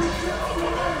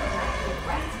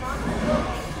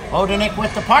 Odenik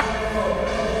with the puck.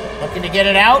 Looking to get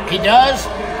it out. He does.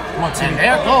 And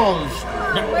there goes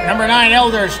number 9,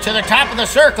 Elders, to the top of the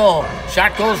circle.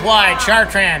 Shot goes wide.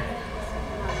 Chartrand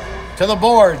to the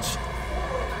boards.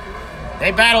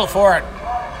 They battle for it.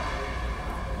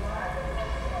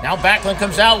 Now Backlund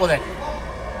comes out with it.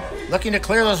 Looking to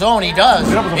clear the zone. He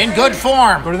does. In good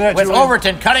form. With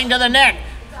Overton cutting to the net.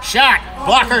 Shot.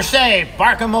 Blocker save.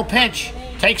 Barkham will pinch.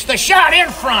 Takes the shot in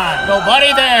front.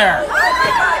 Nobody there. Oh my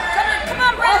God. Come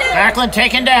on, Brendan. Backlund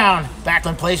taken down.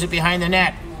 Backlund plays it behind the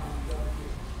net.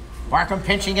 Barkham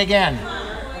pinching again.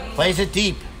 Plays it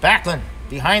deep. Backlund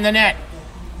behind the net.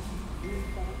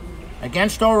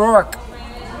 Against O'Rourke.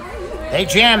 They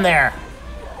jam there.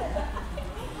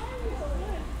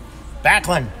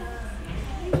 Backlund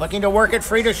looking to work it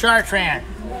free to Chartrand.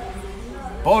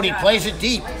 Bodie plays it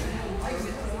deep.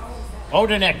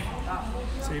 Odenik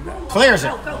clears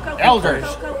it. Elders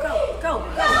Go,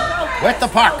 go. with the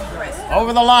puck. Go, Chris.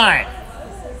 Over the line.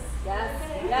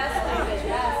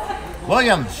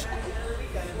 Williams.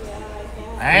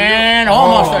 And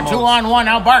almost a 2-on-1.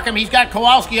 Now Barkham, he's got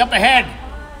Kowalski up ahead.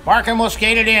 Barkham will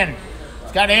skate it in.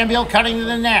 He's got Ambiel cutting to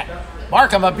the net.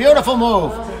 Barkham, a beautiful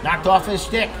move. Knocked off his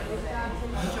stick.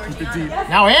 Keep it deep.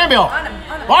 Now Ambiel. On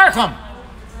him. Barkham.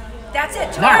 That's it,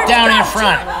 George. Knocked down Go, in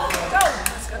front.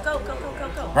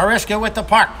 Go. Mariska with the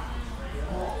puck.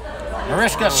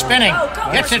 Mariska spinning.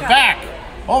 Go, Gets it Mariska. back.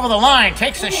 Over the line.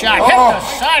 Takes the shot. Hit the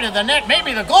side of the net.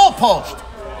 Maybe the goal post.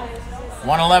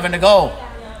 1:11 to go.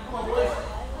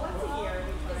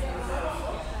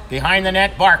 Behind the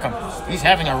net, Barkham. He's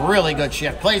having a really good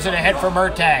shift. Plays it ahead for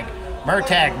Murtagh.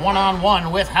 Murtagh,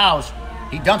 1-on-1 with House.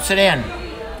 He dumps it in.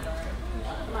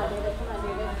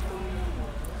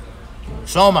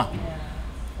 Soma.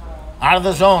 Out of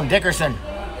the zone. Dickerson.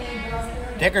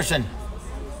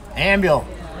 Ambiel.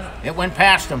 It went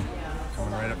past him.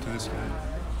 Coming right up to this guy.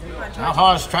 Now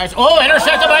Haas tries. Oh,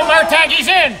 intercepted by Murtagh. He's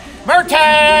in.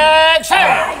 Murtagh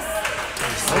save.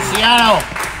 Luciano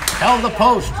held the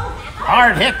post.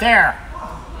 Hard hit there.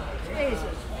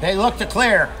 They look to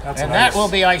clear, and that will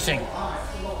be icing.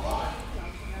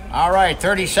 All right,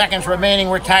 30 seconds remaining.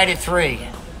 We're tied at 3.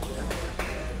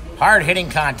 Hard hitting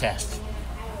contest.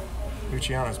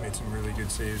 Luciano's made some really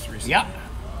good saves recently. Yep.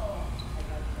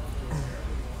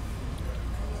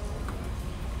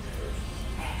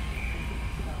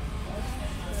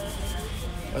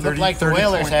 It looked like the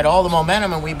Whalers had all the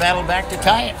momentum, and we battled back to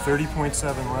tie it.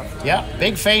 30.7 left. Yeah,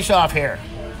 big face-off here.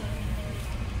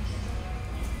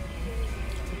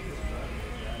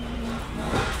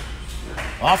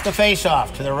 Off the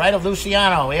face-off to the right of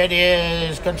Luciano. It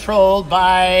is controlled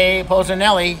by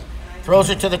Pozzanelli.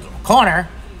 Throws it to the corner.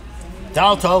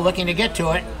 Dalto looking to get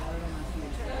to it.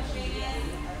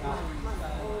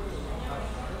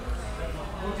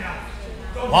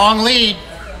 Long lead.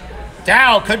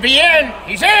 Dow could be in.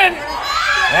 He's in.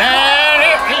 And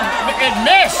it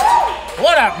missed.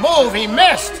 What a move. He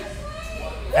missed.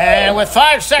 And with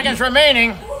 5 seconds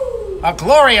remaining, a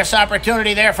glorious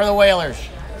opportunity there for the Whalers.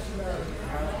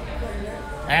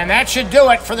 And that should do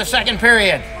it for the second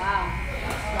period.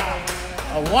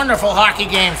 A wonderful hockey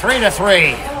game,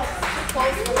 3-3.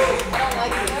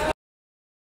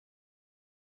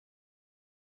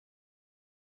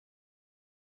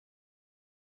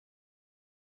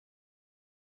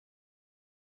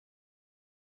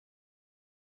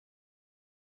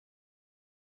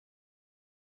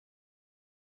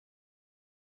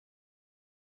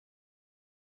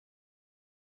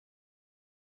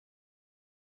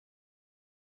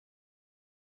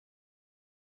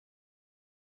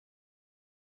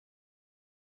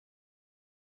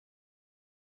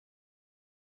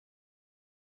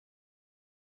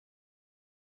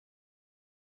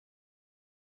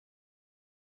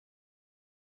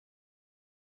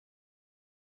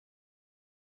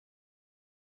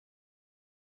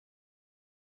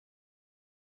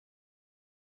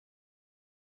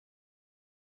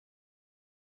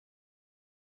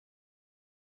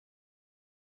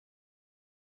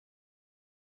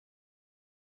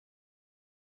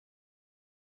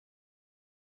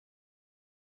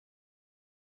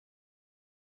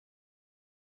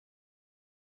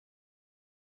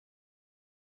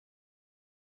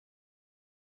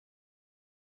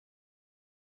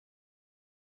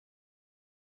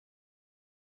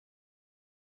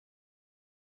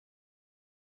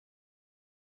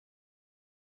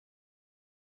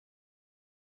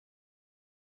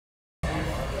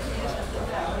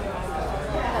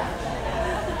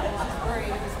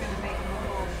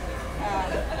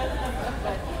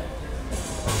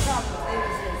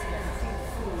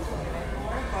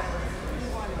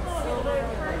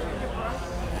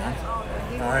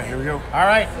 All right, here we go. All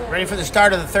right, ready for the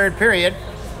start of the third period.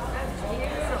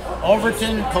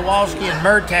 Overton, Kowalski, and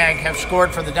Murtagh have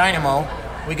scored for the Dynamo.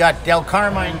 We got Del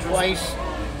Carmine twice,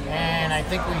 and I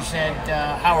think we said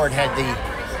Howard had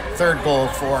the third goal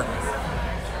for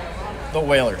the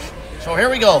Whalers. So here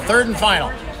we go, third and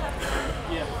final.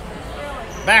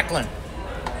 Backlund.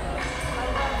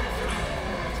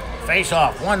 Face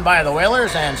off, won by the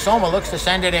Whalers, and Soma looks to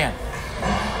send it in.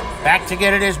 Back to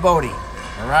get it is Bodie.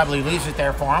 And Robley leaves it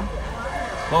there for him.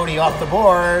 Bodie off the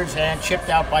boards and chipped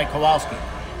out by Kowalski.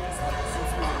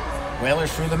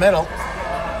 Whalers through the middle.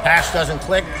 Pass doesn't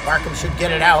click. Barkham should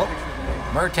get it out.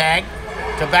 Murtagh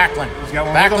to Backlund.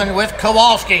 Backlund with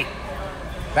Kowalski.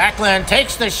 Backlund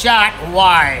takes the shot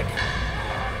wide.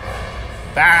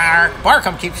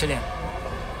 Barkham keeps it in.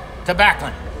 To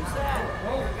Backlund.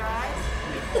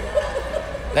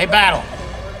 They battle.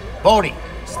 Bodie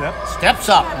steps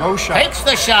up. No shot. Takes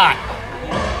the shot.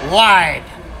 Wide.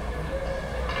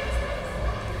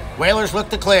 Whalers look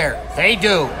to clear. They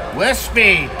do. With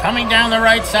speed. Coming down the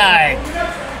right side.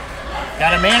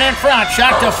 Got a man in front.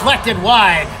 Shot deflected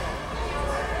wide.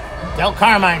 Del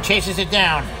Carmine chases it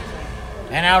down.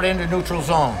 And out into neutral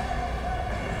zone.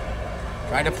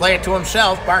 Tried to play it to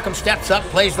himself. Barkham steps up,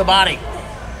 plays the body.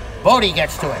 Bodie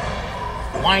gets to it.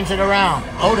 Winds it around.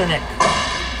 Odenik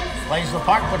plays the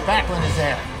puck, but Backlund is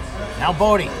there. Now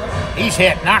Bodie. He's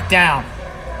hit. Knocked down.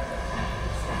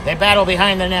 They battle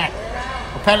behind the net.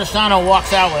 Pedicano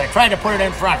walks out with it. Tried to put it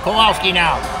in front. Kowalski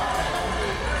now.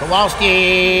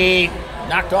 Kowalski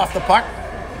knocked off the puck.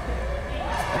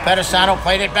 Pedicano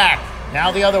played it back.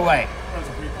 Now the other way.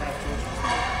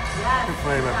 Good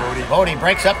play by Bodie. Bodie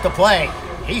breaks up the play.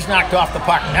 He's knocked off the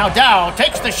puck. Now Dow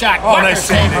takes the shot. Oh, Barker nice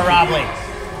save save, for Robley.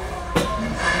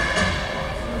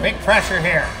 Big pressure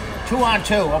here.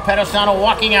 2-on-2. Pedicano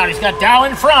walking out. He's got Dow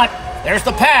in front. There's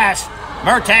the pass.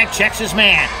 Murtagh checks his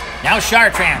man. Now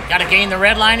Chartrand. Got to gain the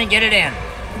red line and get it in.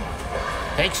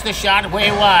 Takes the shot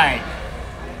way wide.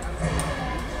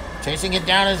 Chasing it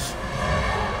down is...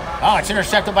 Oh, it's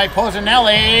intercepted by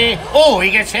Pozzanelli. Oh,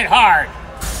 he gets hit hard.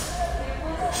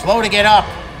 Slow to get up.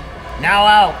 Now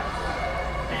out.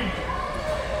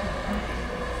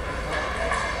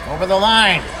 Over the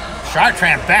line.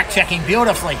 Chartrand back-checking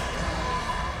beautifully.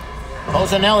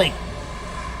 Pozzanelli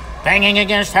banging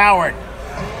against Howard.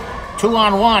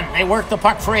 2-on-1. They work the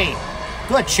puck free.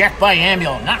 Good check by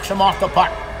Ambuel. Knocks him off the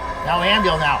puck. Now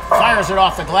Ambuel fires it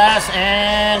off the glass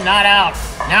and not out.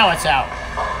 Now it's out.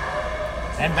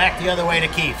 And back the other way to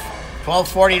Keefe.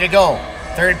 12:40 to go.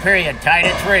 Third period. Tied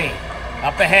at 3.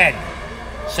 Up ahead.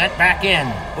 Sent back in.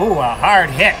 Ooh, a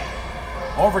hard hit.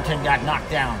 Overton got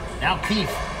knocked down. Now Keefe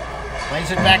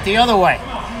plays it back the other way.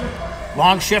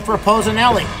 Long shift for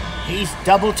Pozzanelli. He's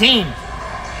double teamed.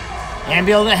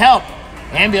 Ambuel to help.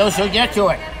 Ambuel should get to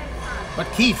it.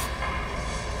 But Keefe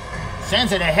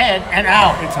sends it ahead and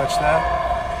out. They touched that.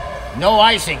 No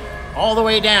icing. All the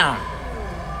way down.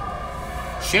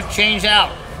 Shift change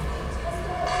out.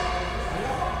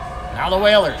 Now the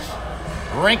Whalers.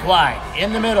 Rink wide.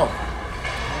 In the middle.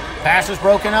 Pass is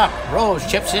broken up. Rose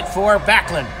chips it for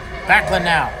Backlund. Backlund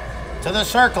now. To the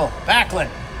circle. Backlund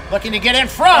looking to get in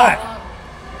front.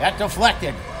 That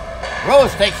deflected.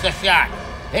 Rose takes the shot.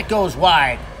 It goes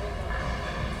wide.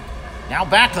 Now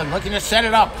Backlund looking to set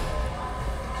it up.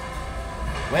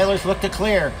 Whalers look to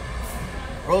clear.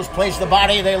 Rose plays the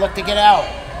body. They look to get out.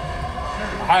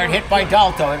 Hard hit by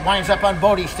Dalto. It winds up on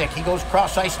Bodie's stick. He goes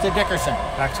cross ice to Dickerson.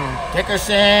 Back to him.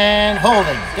 Dickerson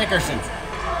holding. Dickerson.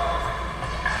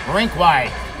 Rink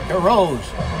wide to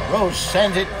Rose. Rose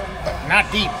sends it, but not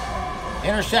deep.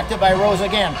 Intercepted by Rose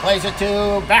again. Plays it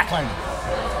to Backlund.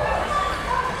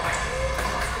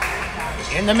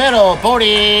 In the middle,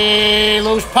 Bodie,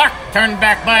 loose puck, turned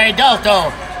back by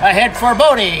Dalto. Ahead for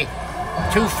Bodie.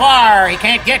 Too far, he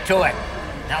can't get to it.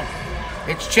 Now,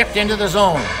 it's chipped into the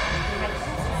zone.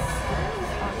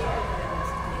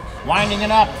 Winding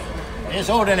it up is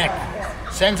Odenik.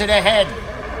 Sends it ahead.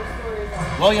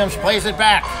 Williams plays it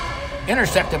back.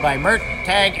 Intercepted by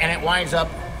Murtagh, and it winds up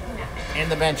in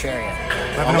the bench area.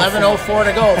 11:04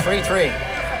 to go, 3-3.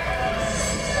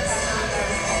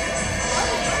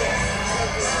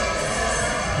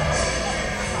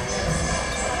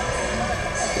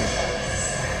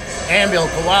 Ambuel,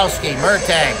 Kowalski,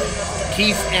 Murtagh,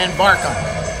 Keefe, and Barkham.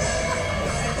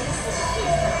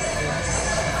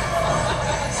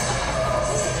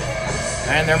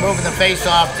 And they're moving the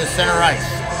face-off to center ice.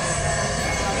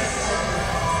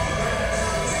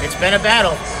 It's been a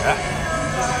battle.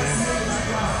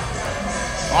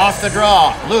 Off the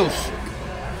draw, loose.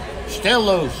 Still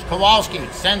loose. Kowalski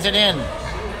sends it in.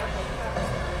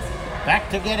 Back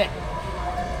to get it.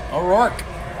 O'Rourke.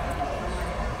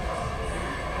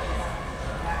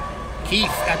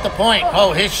 Keefe at the point.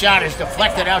 Oh, his shot is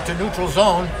deflected out to neutral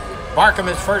zone. Barkham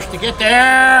is first to get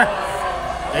there.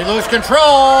 They lose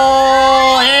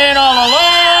control. In all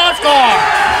alone. Score.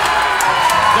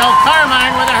 Del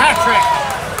Carmine with a hat trick.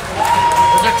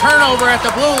 There's a turnover at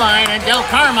the blue line, and Del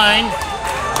Carmine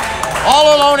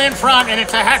all alone in front, and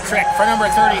it's a hat trick for number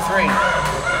 33.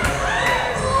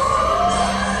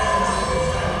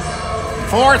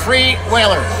 4-3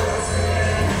 Whalers.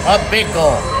 A big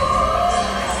goal. All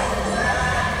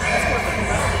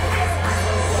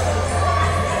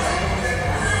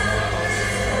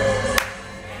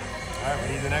right, we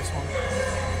need the next one.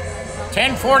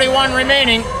 10:41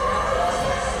 remaining.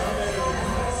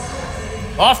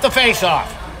 Off the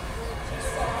face-off.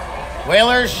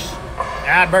 Whalers.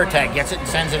 Murtagh gets it and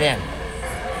sends it in.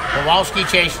 Kowalski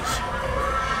chases.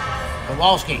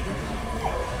 Kowalski.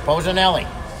 Pozzanelli.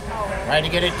 Trying to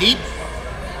get it deep.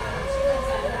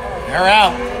 They're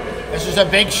out. This is a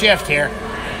big shift here.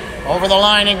 Over the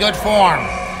line in good form.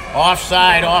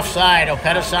 Offside, offside.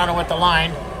 Opedisano with the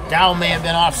line. Dow may have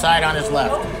been offside on his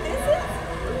left.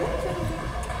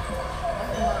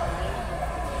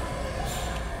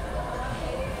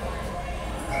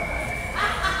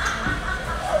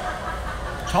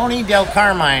 Tony Del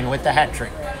Carmine with the hat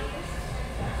trick.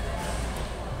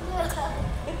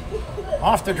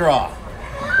 Off the draw.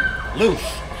 Loose.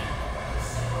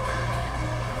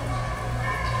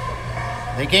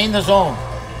 They gain the zone.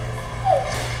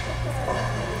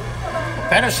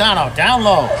 Opedisano down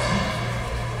low.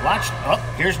 Watch. Oh,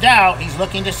 here's Dow. He's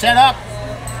looking to set up.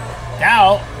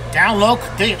 Dow down low.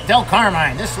 Del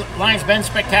Carmine. This line's been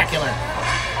spectacular.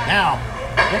 Now,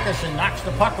 Dickerson knocks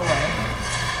the puck away.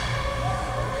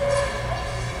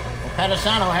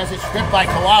 Opedisano has it stripped by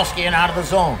Kowalski and out of the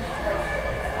zone.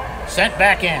 Sent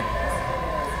back in.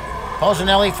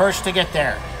 Pozzanelli first to get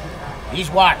there.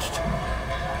 He's watched.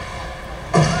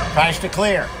 Tries to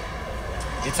clear.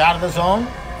 It's out of the zone.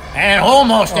 And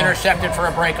almost intercepted for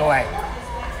a breakaway.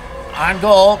 On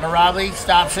goal, Mirabli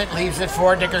stops it, leaves it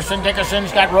for Dickerson.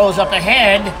 Dickerson's got Rose up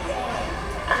ahead.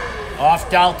 Off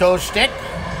Dalto's stick.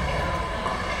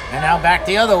 And now back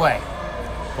the other way.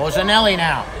 Pozzanelli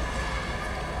now.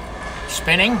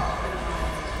 Spinning.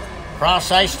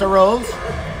 Cross ice to Rose.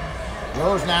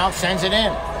 Rose now sends it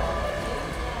in.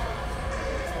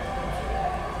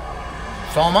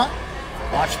 Soma,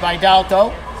 watched by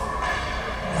Dalto.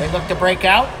 They look to break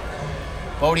out.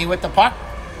 Bodie with the puck.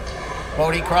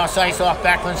 Bodie cross ice off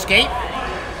Backlund's skate.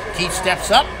 Keith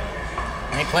steps up.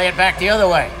 And they play it back the other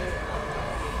way.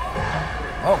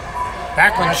 Oh,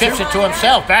 Backlund chips it to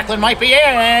himself. Backlund might be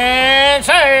in.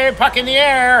 Save, puck in the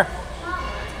air.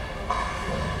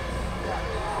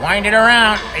 Wind it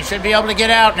around. They should be able to get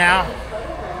out now.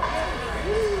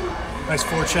 Nice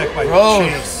forecheck by Rose.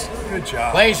 Chase. Good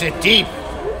job. Plays it deep.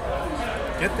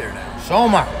 Get there now.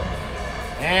 Soma.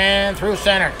 And through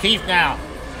center. Keith now.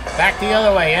 Back the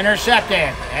other way.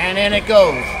 Intercepted. And in it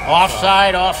goes.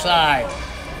 Offside, offside.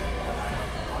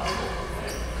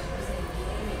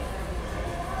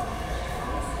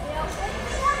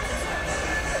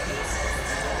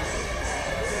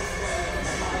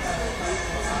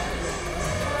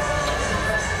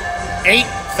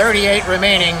 .38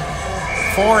 remaining.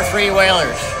 4-3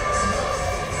 Whalers.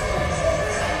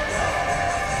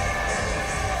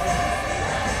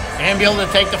 Ambiel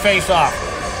to take the face off.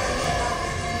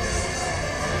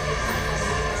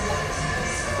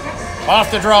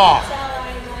 Off the draw.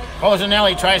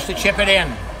 Pozzanelli tries to chip it in.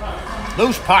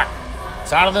 Loose puck.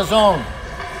 It's out of the zone.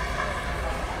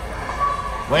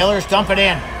 Whalers dump it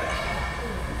in.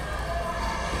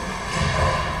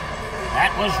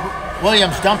 That was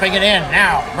Williams dumping it in.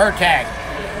 Now, Murtagh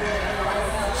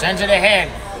sends it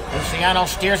ahead. Luciano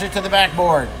steers it to the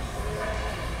backboard.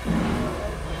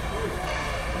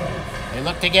 They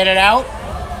look to get it out.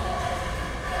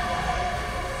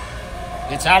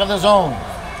 It's out of the zone.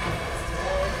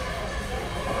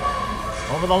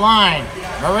 Over the line.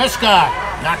 Mariska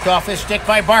knocked off his stick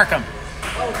by Barkham.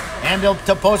 Ambiel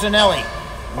to Pozzanelli.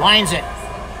 Winds it.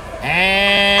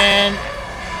 And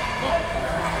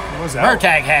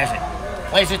Murtagh has it.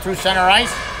 Plays it through center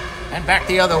ice and back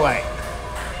the other way.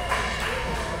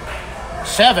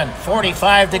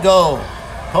 7:45 to go.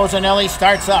 Pozzanelli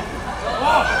starts up.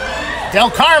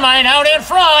 Del Carmine out in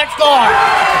front. Score!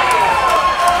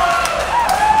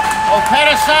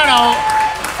 Opedisano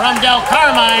from Del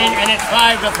Carmine, and it's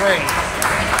 5-3.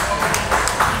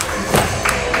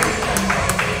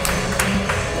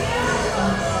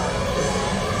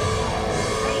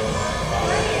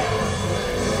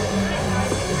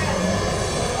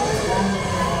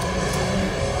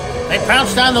 They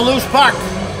pounced on the loose puck,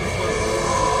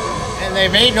 and they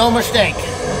made no mistake.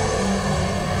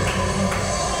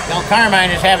 Del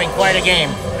Carmine is having quite a game.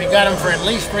 We got him for at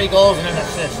least 3 goals and an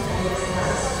assist.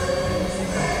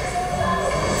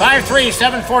 5-3,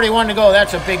 7:41 to go.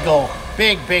 That's a big goal.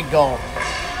 Big, big goal.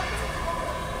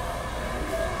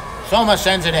 Soma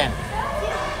sends it in.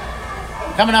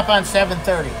 Coming up on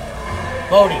 7:30.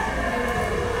 Bodie.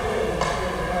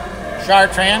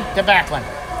 Chartrand to Backlund.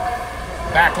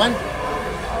 Backlund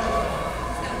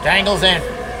dangles in.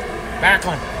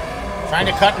 Backlund trying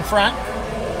to cut in front.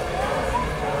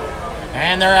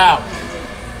 And they're out.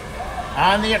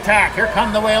 On the attack. Here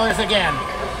come the Whalers again.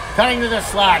 Cutting to the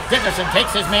slot. Dickerson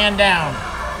takes his man down.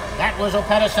 That was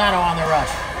Opedisano on the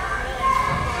rush.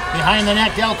 Behind the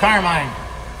net, Del Carmine.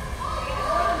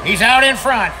 He's out in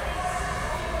front.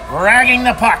 Ragging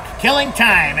the puck. Killing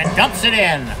time and dumps it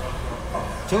in.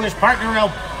 To his partner,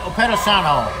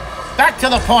 Opedisano. Back to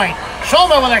the point.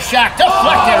 Soma with a shot.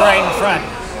 Deflected right in front.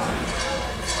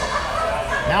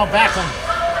 Now Backlund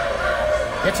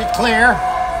gets it clear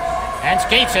and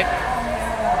skates it.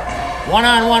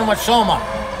 One-on-one with Soma.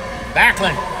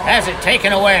 Backlund has it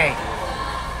taken away.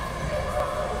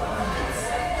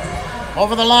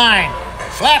 Over the line.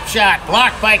 Slap shot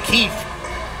blocked by Keefe.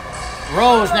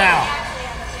 Rose now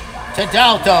to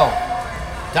Dalto.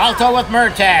 Dalto with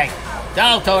Murtagh.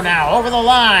 Dalto now over the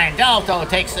line. Dalto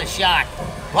takes the shot.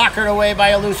 Blockered away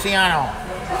by Luciano.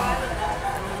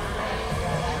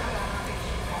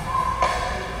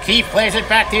 Keefe plays it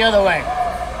back the other way.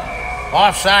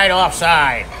 Offside,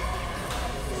 offside.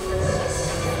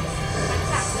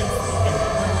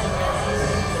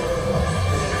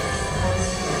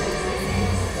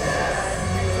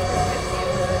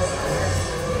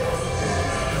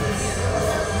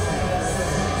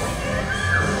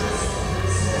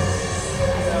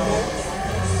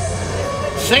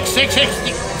 Six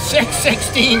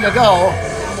 16 to go.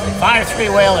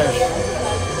 5-3 Whalers.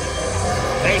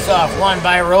 Face off won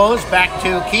by Rose. Back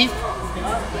to Keefe.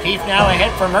 Keefe now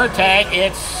ahead for Murtagh.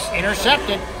 It's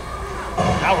intercepted.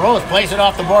 Now Rose plays it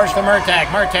off the boards to Murtagh.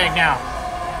 Murtagh now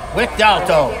with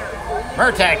Dalto.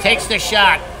 Murtagh takes the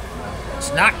shot.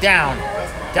 It's knocked down.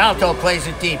 Dalto plays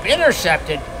it deep.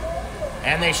 Intercepted.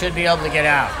 And they should be able to get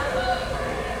out.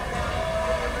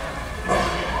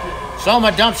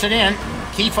 Soma dumps it in.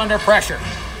 Keefe under pressure.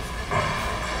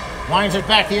 Winds it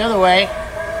back the other way.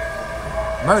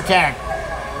 Murtagh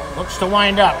looks to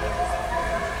wind up.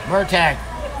 Murtagh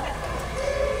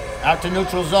out to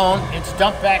neutral zone. It's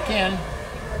dumped back in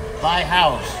by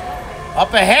House.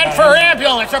 Up ahead for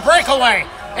Ambule. It's a breakaway.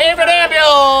 David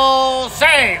Ambule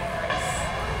save.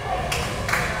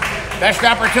 Best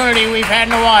opportunity we've had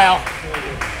in a while.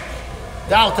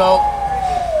 Dalto.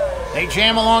 They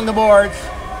jam along the boards.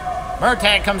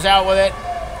 Murtagh comes out with it.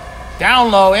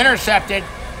 Down low, intercepted.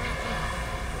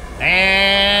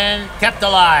 And kept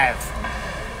alive.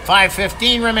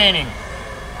 5:15 remaining.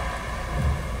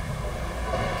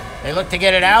 They look to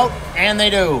get it out, and they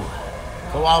do.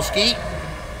 Kowalski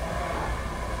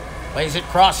plays it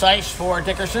cross ice for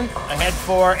Dickerson. Ahead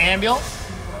for Ambule.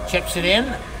 Chips it in.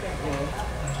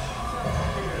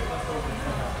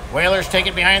 Whalers take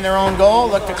it behind their own goal.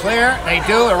 Look to clear. They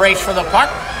do. A race for the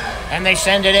puck. And they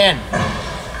send it in.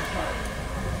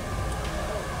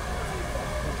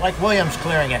 Like Williams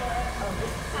clearing it.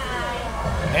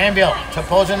 Ambule to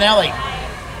Pozzanelli.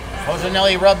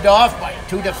 Pozzanelli rubbed off by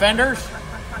two defenders.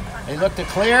 They look to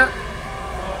clear.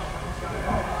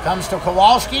 Comes to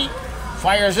Kowalski.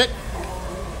 Fires it.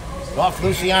 Off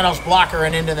Luciano's blocker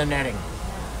and into the netting.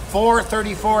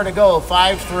 4:34 to go.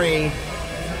 5-3.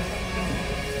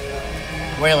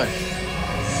 Whalers.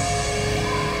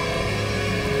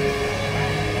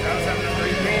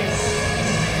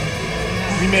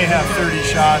 We may have 30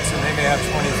 shots and they may have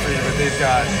 23, but they've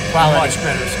got quality. Much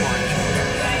better scoring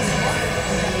chances.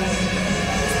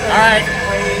 All right.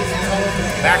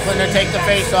 Backlund to take the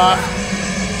face off.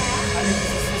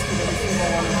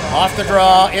 Off the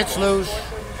draw. It's loose.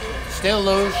 Still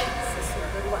loose.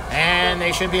 And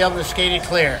they should be able to skate it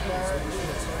clear.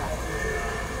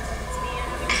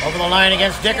 Over the line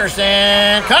against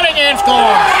Dickerson. Cutting in,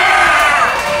 score.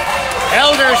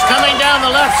 Elders coming down the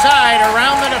left side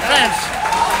around the defense.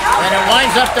 And it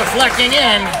winds up deflecting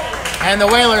in, and the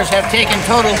Whalers have taken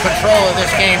total control of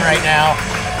this game right now,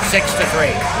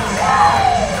 6-3.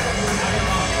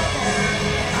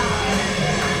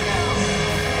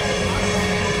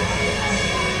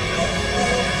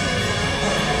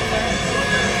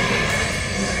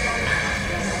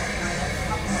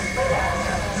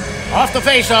 Off the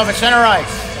face-off at center ice.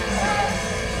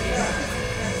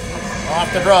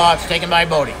 Off the draw, it's taken by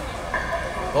Bodie.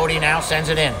 Bodie now sends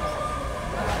it in.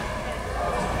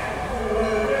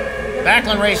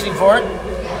 Backlund racing for it.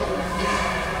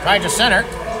 Tried to center.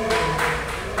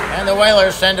 And the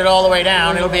Whalers send it all the way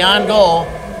down. It'll be on goal.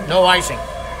 No icing.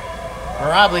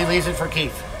 Mirabli leaves it for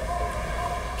Keefe.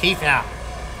 Keefe now.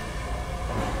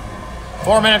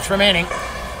 4 minutes remaining.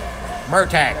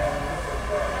 Murtagh.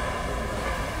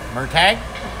 Murtagh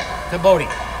to Bodie.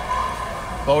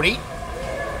 Bodie.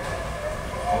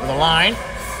 Over the line.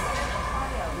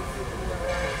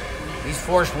 He's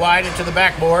forced wide into the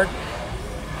backboard.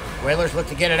 Whalers look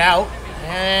to get it out,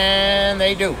 and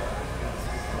they do.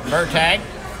 Murtagh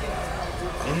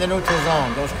in the neutral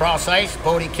zone. Goes cross ice.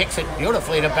 Bodie kicks it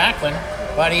beautifully to Backlund,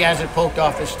 but he has it poked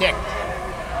off his stick.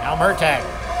 Now Murtagh.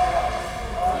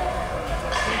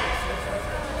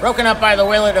 Broken up by the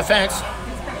Whaler defense.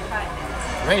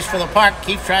 Race for the puck.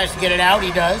 Keefe tries to get it out.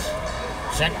 He does.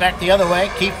 Sent back the other way.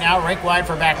 Keefe now rink wide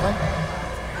for Backlund.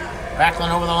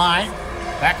 Backlund over the line.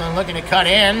 Backlund looking to cut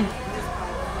in.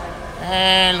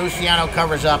 And Luciano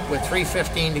covers up with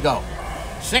 3:15 to go.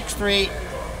 6-3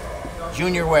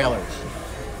 Junior Whalers.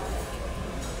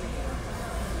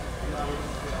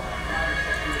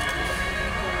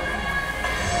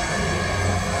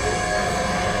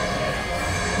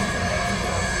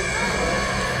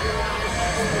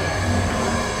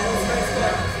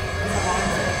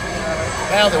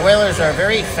 Well, the Whalers are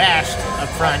very fast up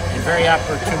front and very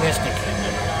opportunistic.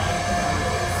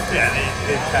 Yeah,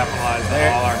 they capitalized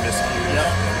on all our miscues.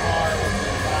 Yep.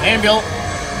 Ambiel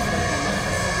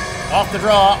off the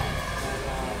draw.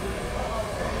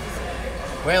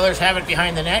 Whalers have it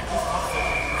behind the net.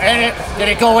 And did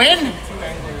it go in?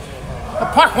 The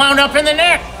puck wound up in the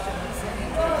net.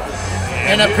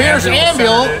 And it appears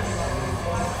Ambiel.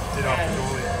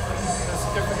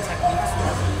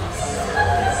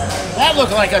 That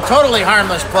looked like a totally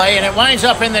harmless play, and it winds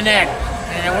up in the net.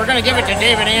 And we're going to give it to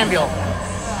David Ambiel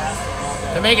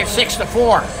to make it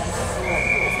 6-4.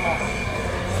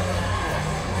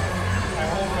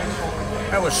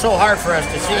 That was so hard for us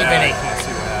to see, Vinny.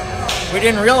 We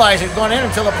didn't realize it going in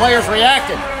until the players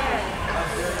reacted.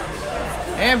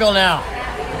 Ambiel now.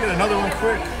 Get another one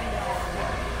quick.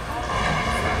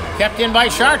 Kept in by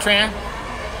Chartrand.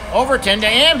 Overton to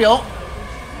Ambiel.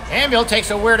 Ambiel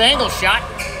takes a weird angle shot.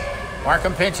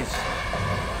 Markham pinches.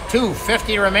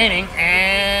 2:50 remaining,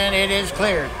 and it is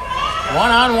cleared.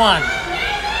 1-on-1.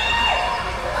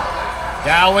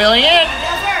 Dow wheeling in.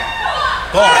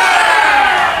 Goal.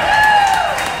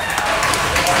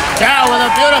 Dow with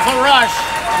a beautiful rush.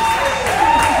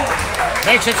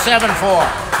 Makes it 7-4.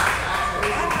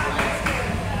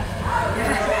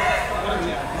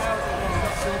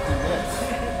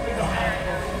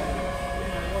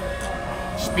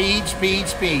 Speed, speed,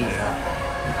 speed.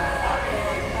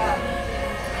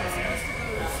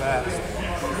 Fast.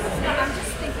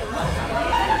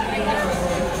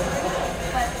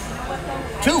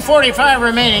 2:45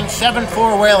 remaining,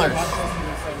 7-4 Whalers.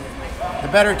 The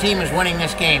better team is winning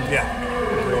this game. Yeah.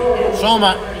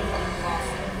 Soma.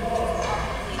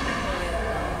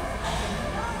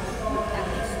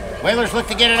 Whalers look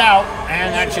to get it out,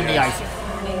 and that should be icing.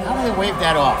 How do they wave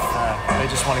that off? They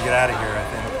just want to get out of here, I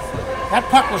think. That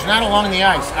puck was not along the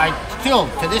ice. I still,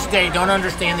 to this day, don't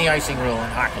understand the icing rule in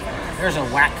hockey. There's a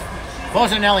whack.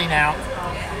 Posanelli now.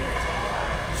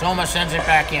 Soma sends it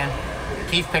back in.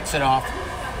 Keith picks it off.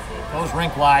 Goes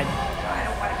rink wide.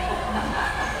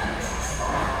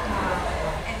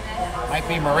 Might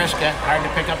be Mariska. Hard to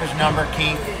pick up his number.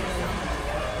 Keith.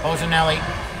 Posanelli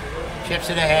chips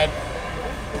it ahead.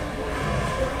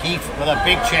 Keith with a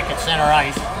big check at center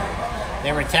ice.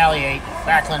 They retaliate.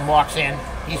 Backlund walks in.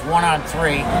 He's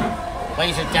 1-on-3.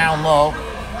 Plays it down low.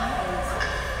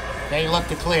 They look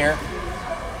to clear.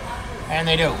 And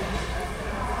they do.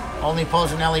 Only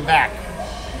Posanelli back.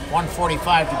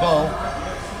 1:45 to go.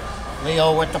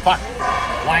 Leo with the puck.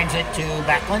 Winds it to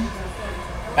Backlund.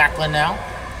 Backlund now.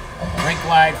 Rink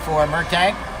wide for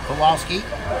Murtagh. Kowalski.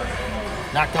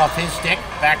 Knocked off his stick.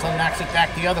 Backlund knocks it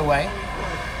back the other way.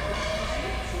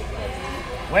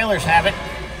 Whalers have it.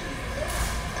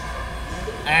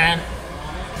 And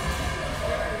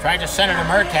tried to center to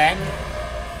Murtagh.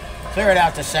 Clear it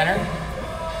out to center.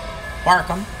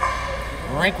 Barkham.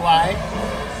 Rink wide.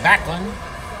 Backlund.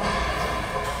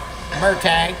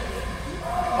 Murtagh.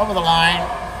 Over the line.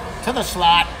 To the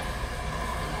slot.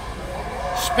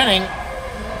 Spinning.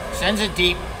 Sends it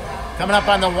deep. Coming up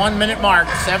on the 1-minute mark.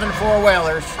 7-4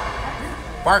 Whalers.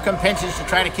 Barkham pinches to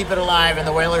try to keep it alive, and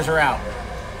the Whalers are out.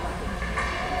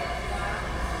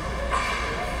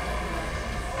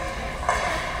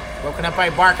 Broken up by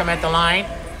Barkham at the line.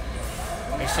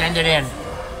 They send it in.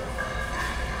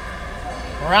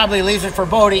 Robley leaves it for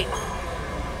Bodie.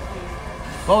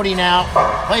 Bodie now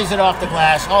plays it off the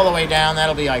glass all the way down.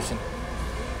 That'll be icing.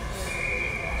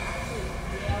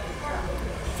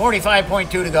 45.2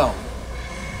 to go.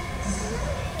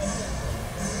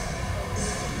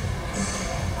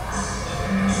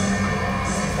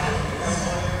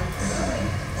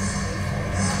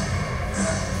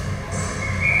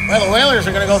 Well, the Whalers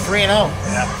are going to go 3-0.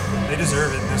 Yeah, they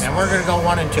deserve it. And we're going to go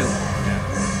 1-2.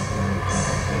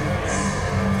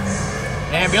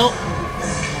 Ambiel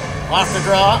off the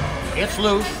draw. It's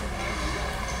loose.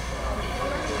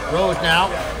 Rose now.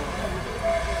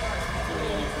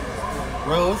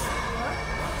 Rose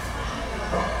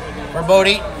for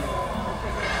Bodie.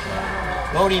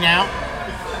 Bodie now.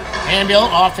 Ambiel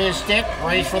off his stick.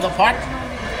 Race for the puck.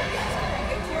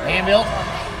 Ambiel.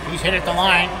 He's hit at the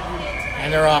line.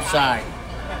 And they're offside.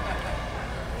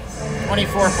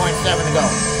 24.7 to go.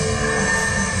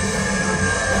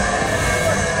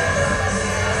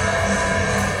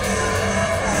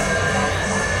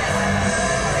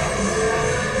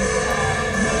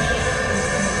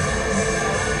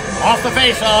 Off the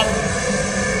face-off.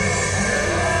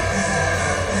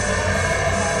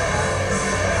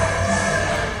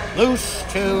 Loose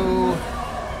to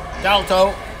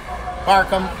Dalto.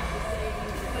 Barkham.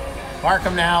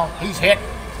 Barkham now. He's hit.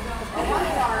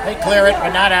 They clear it,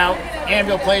 but not out.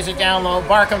 Anvil plays it down low.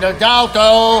 Barkham to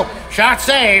Dalto. Shot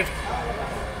saved.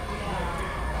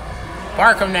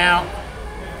 Barkham now.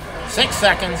 6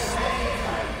 seconds.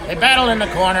 They battle in the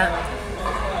corner.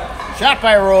 Shot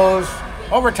by Rose.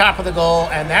 Over top of the goal,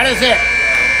 and that is it.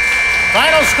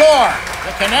 Final score,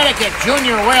 the Connecticut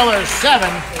Junior Whalers 7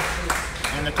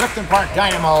 and the Clifton Park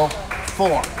Dynamo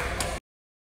 4.